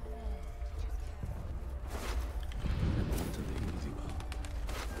 Head to the easy well.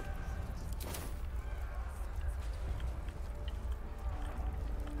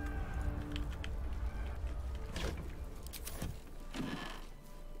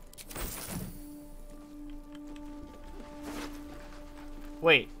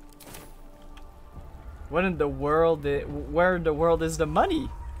 Wait. What in the world? Where in the world is the money?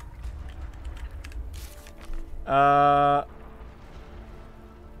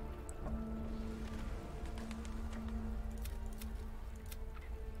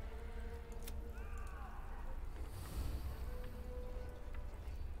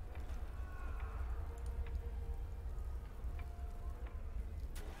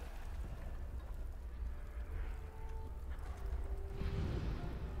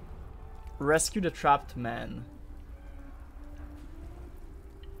 Rescue the trapped man.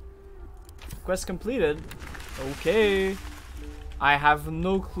 Quest completed. Okay. I have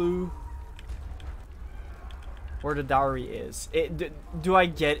no clue where the dowry is. Do I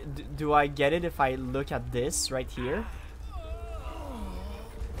get it if I look at this right here?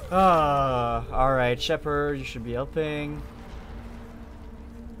 All right, Shepherd, you should be helping.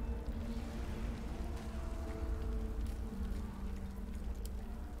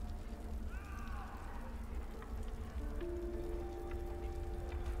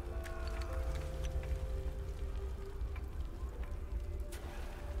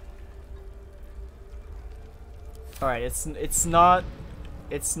 All right, it's not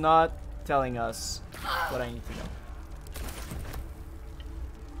telling us what I need to know.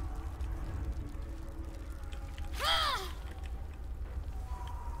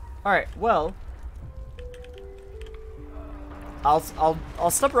 All right, well, I'll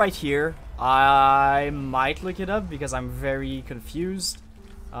stop right here. I might look it up because I'm very confused.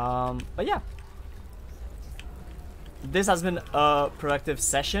 But yeah. This has been a productive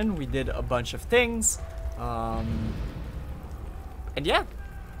session. We did a bunch of things. And yeah,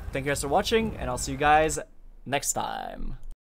 thank you guys for watching, and I'll see you guys next time.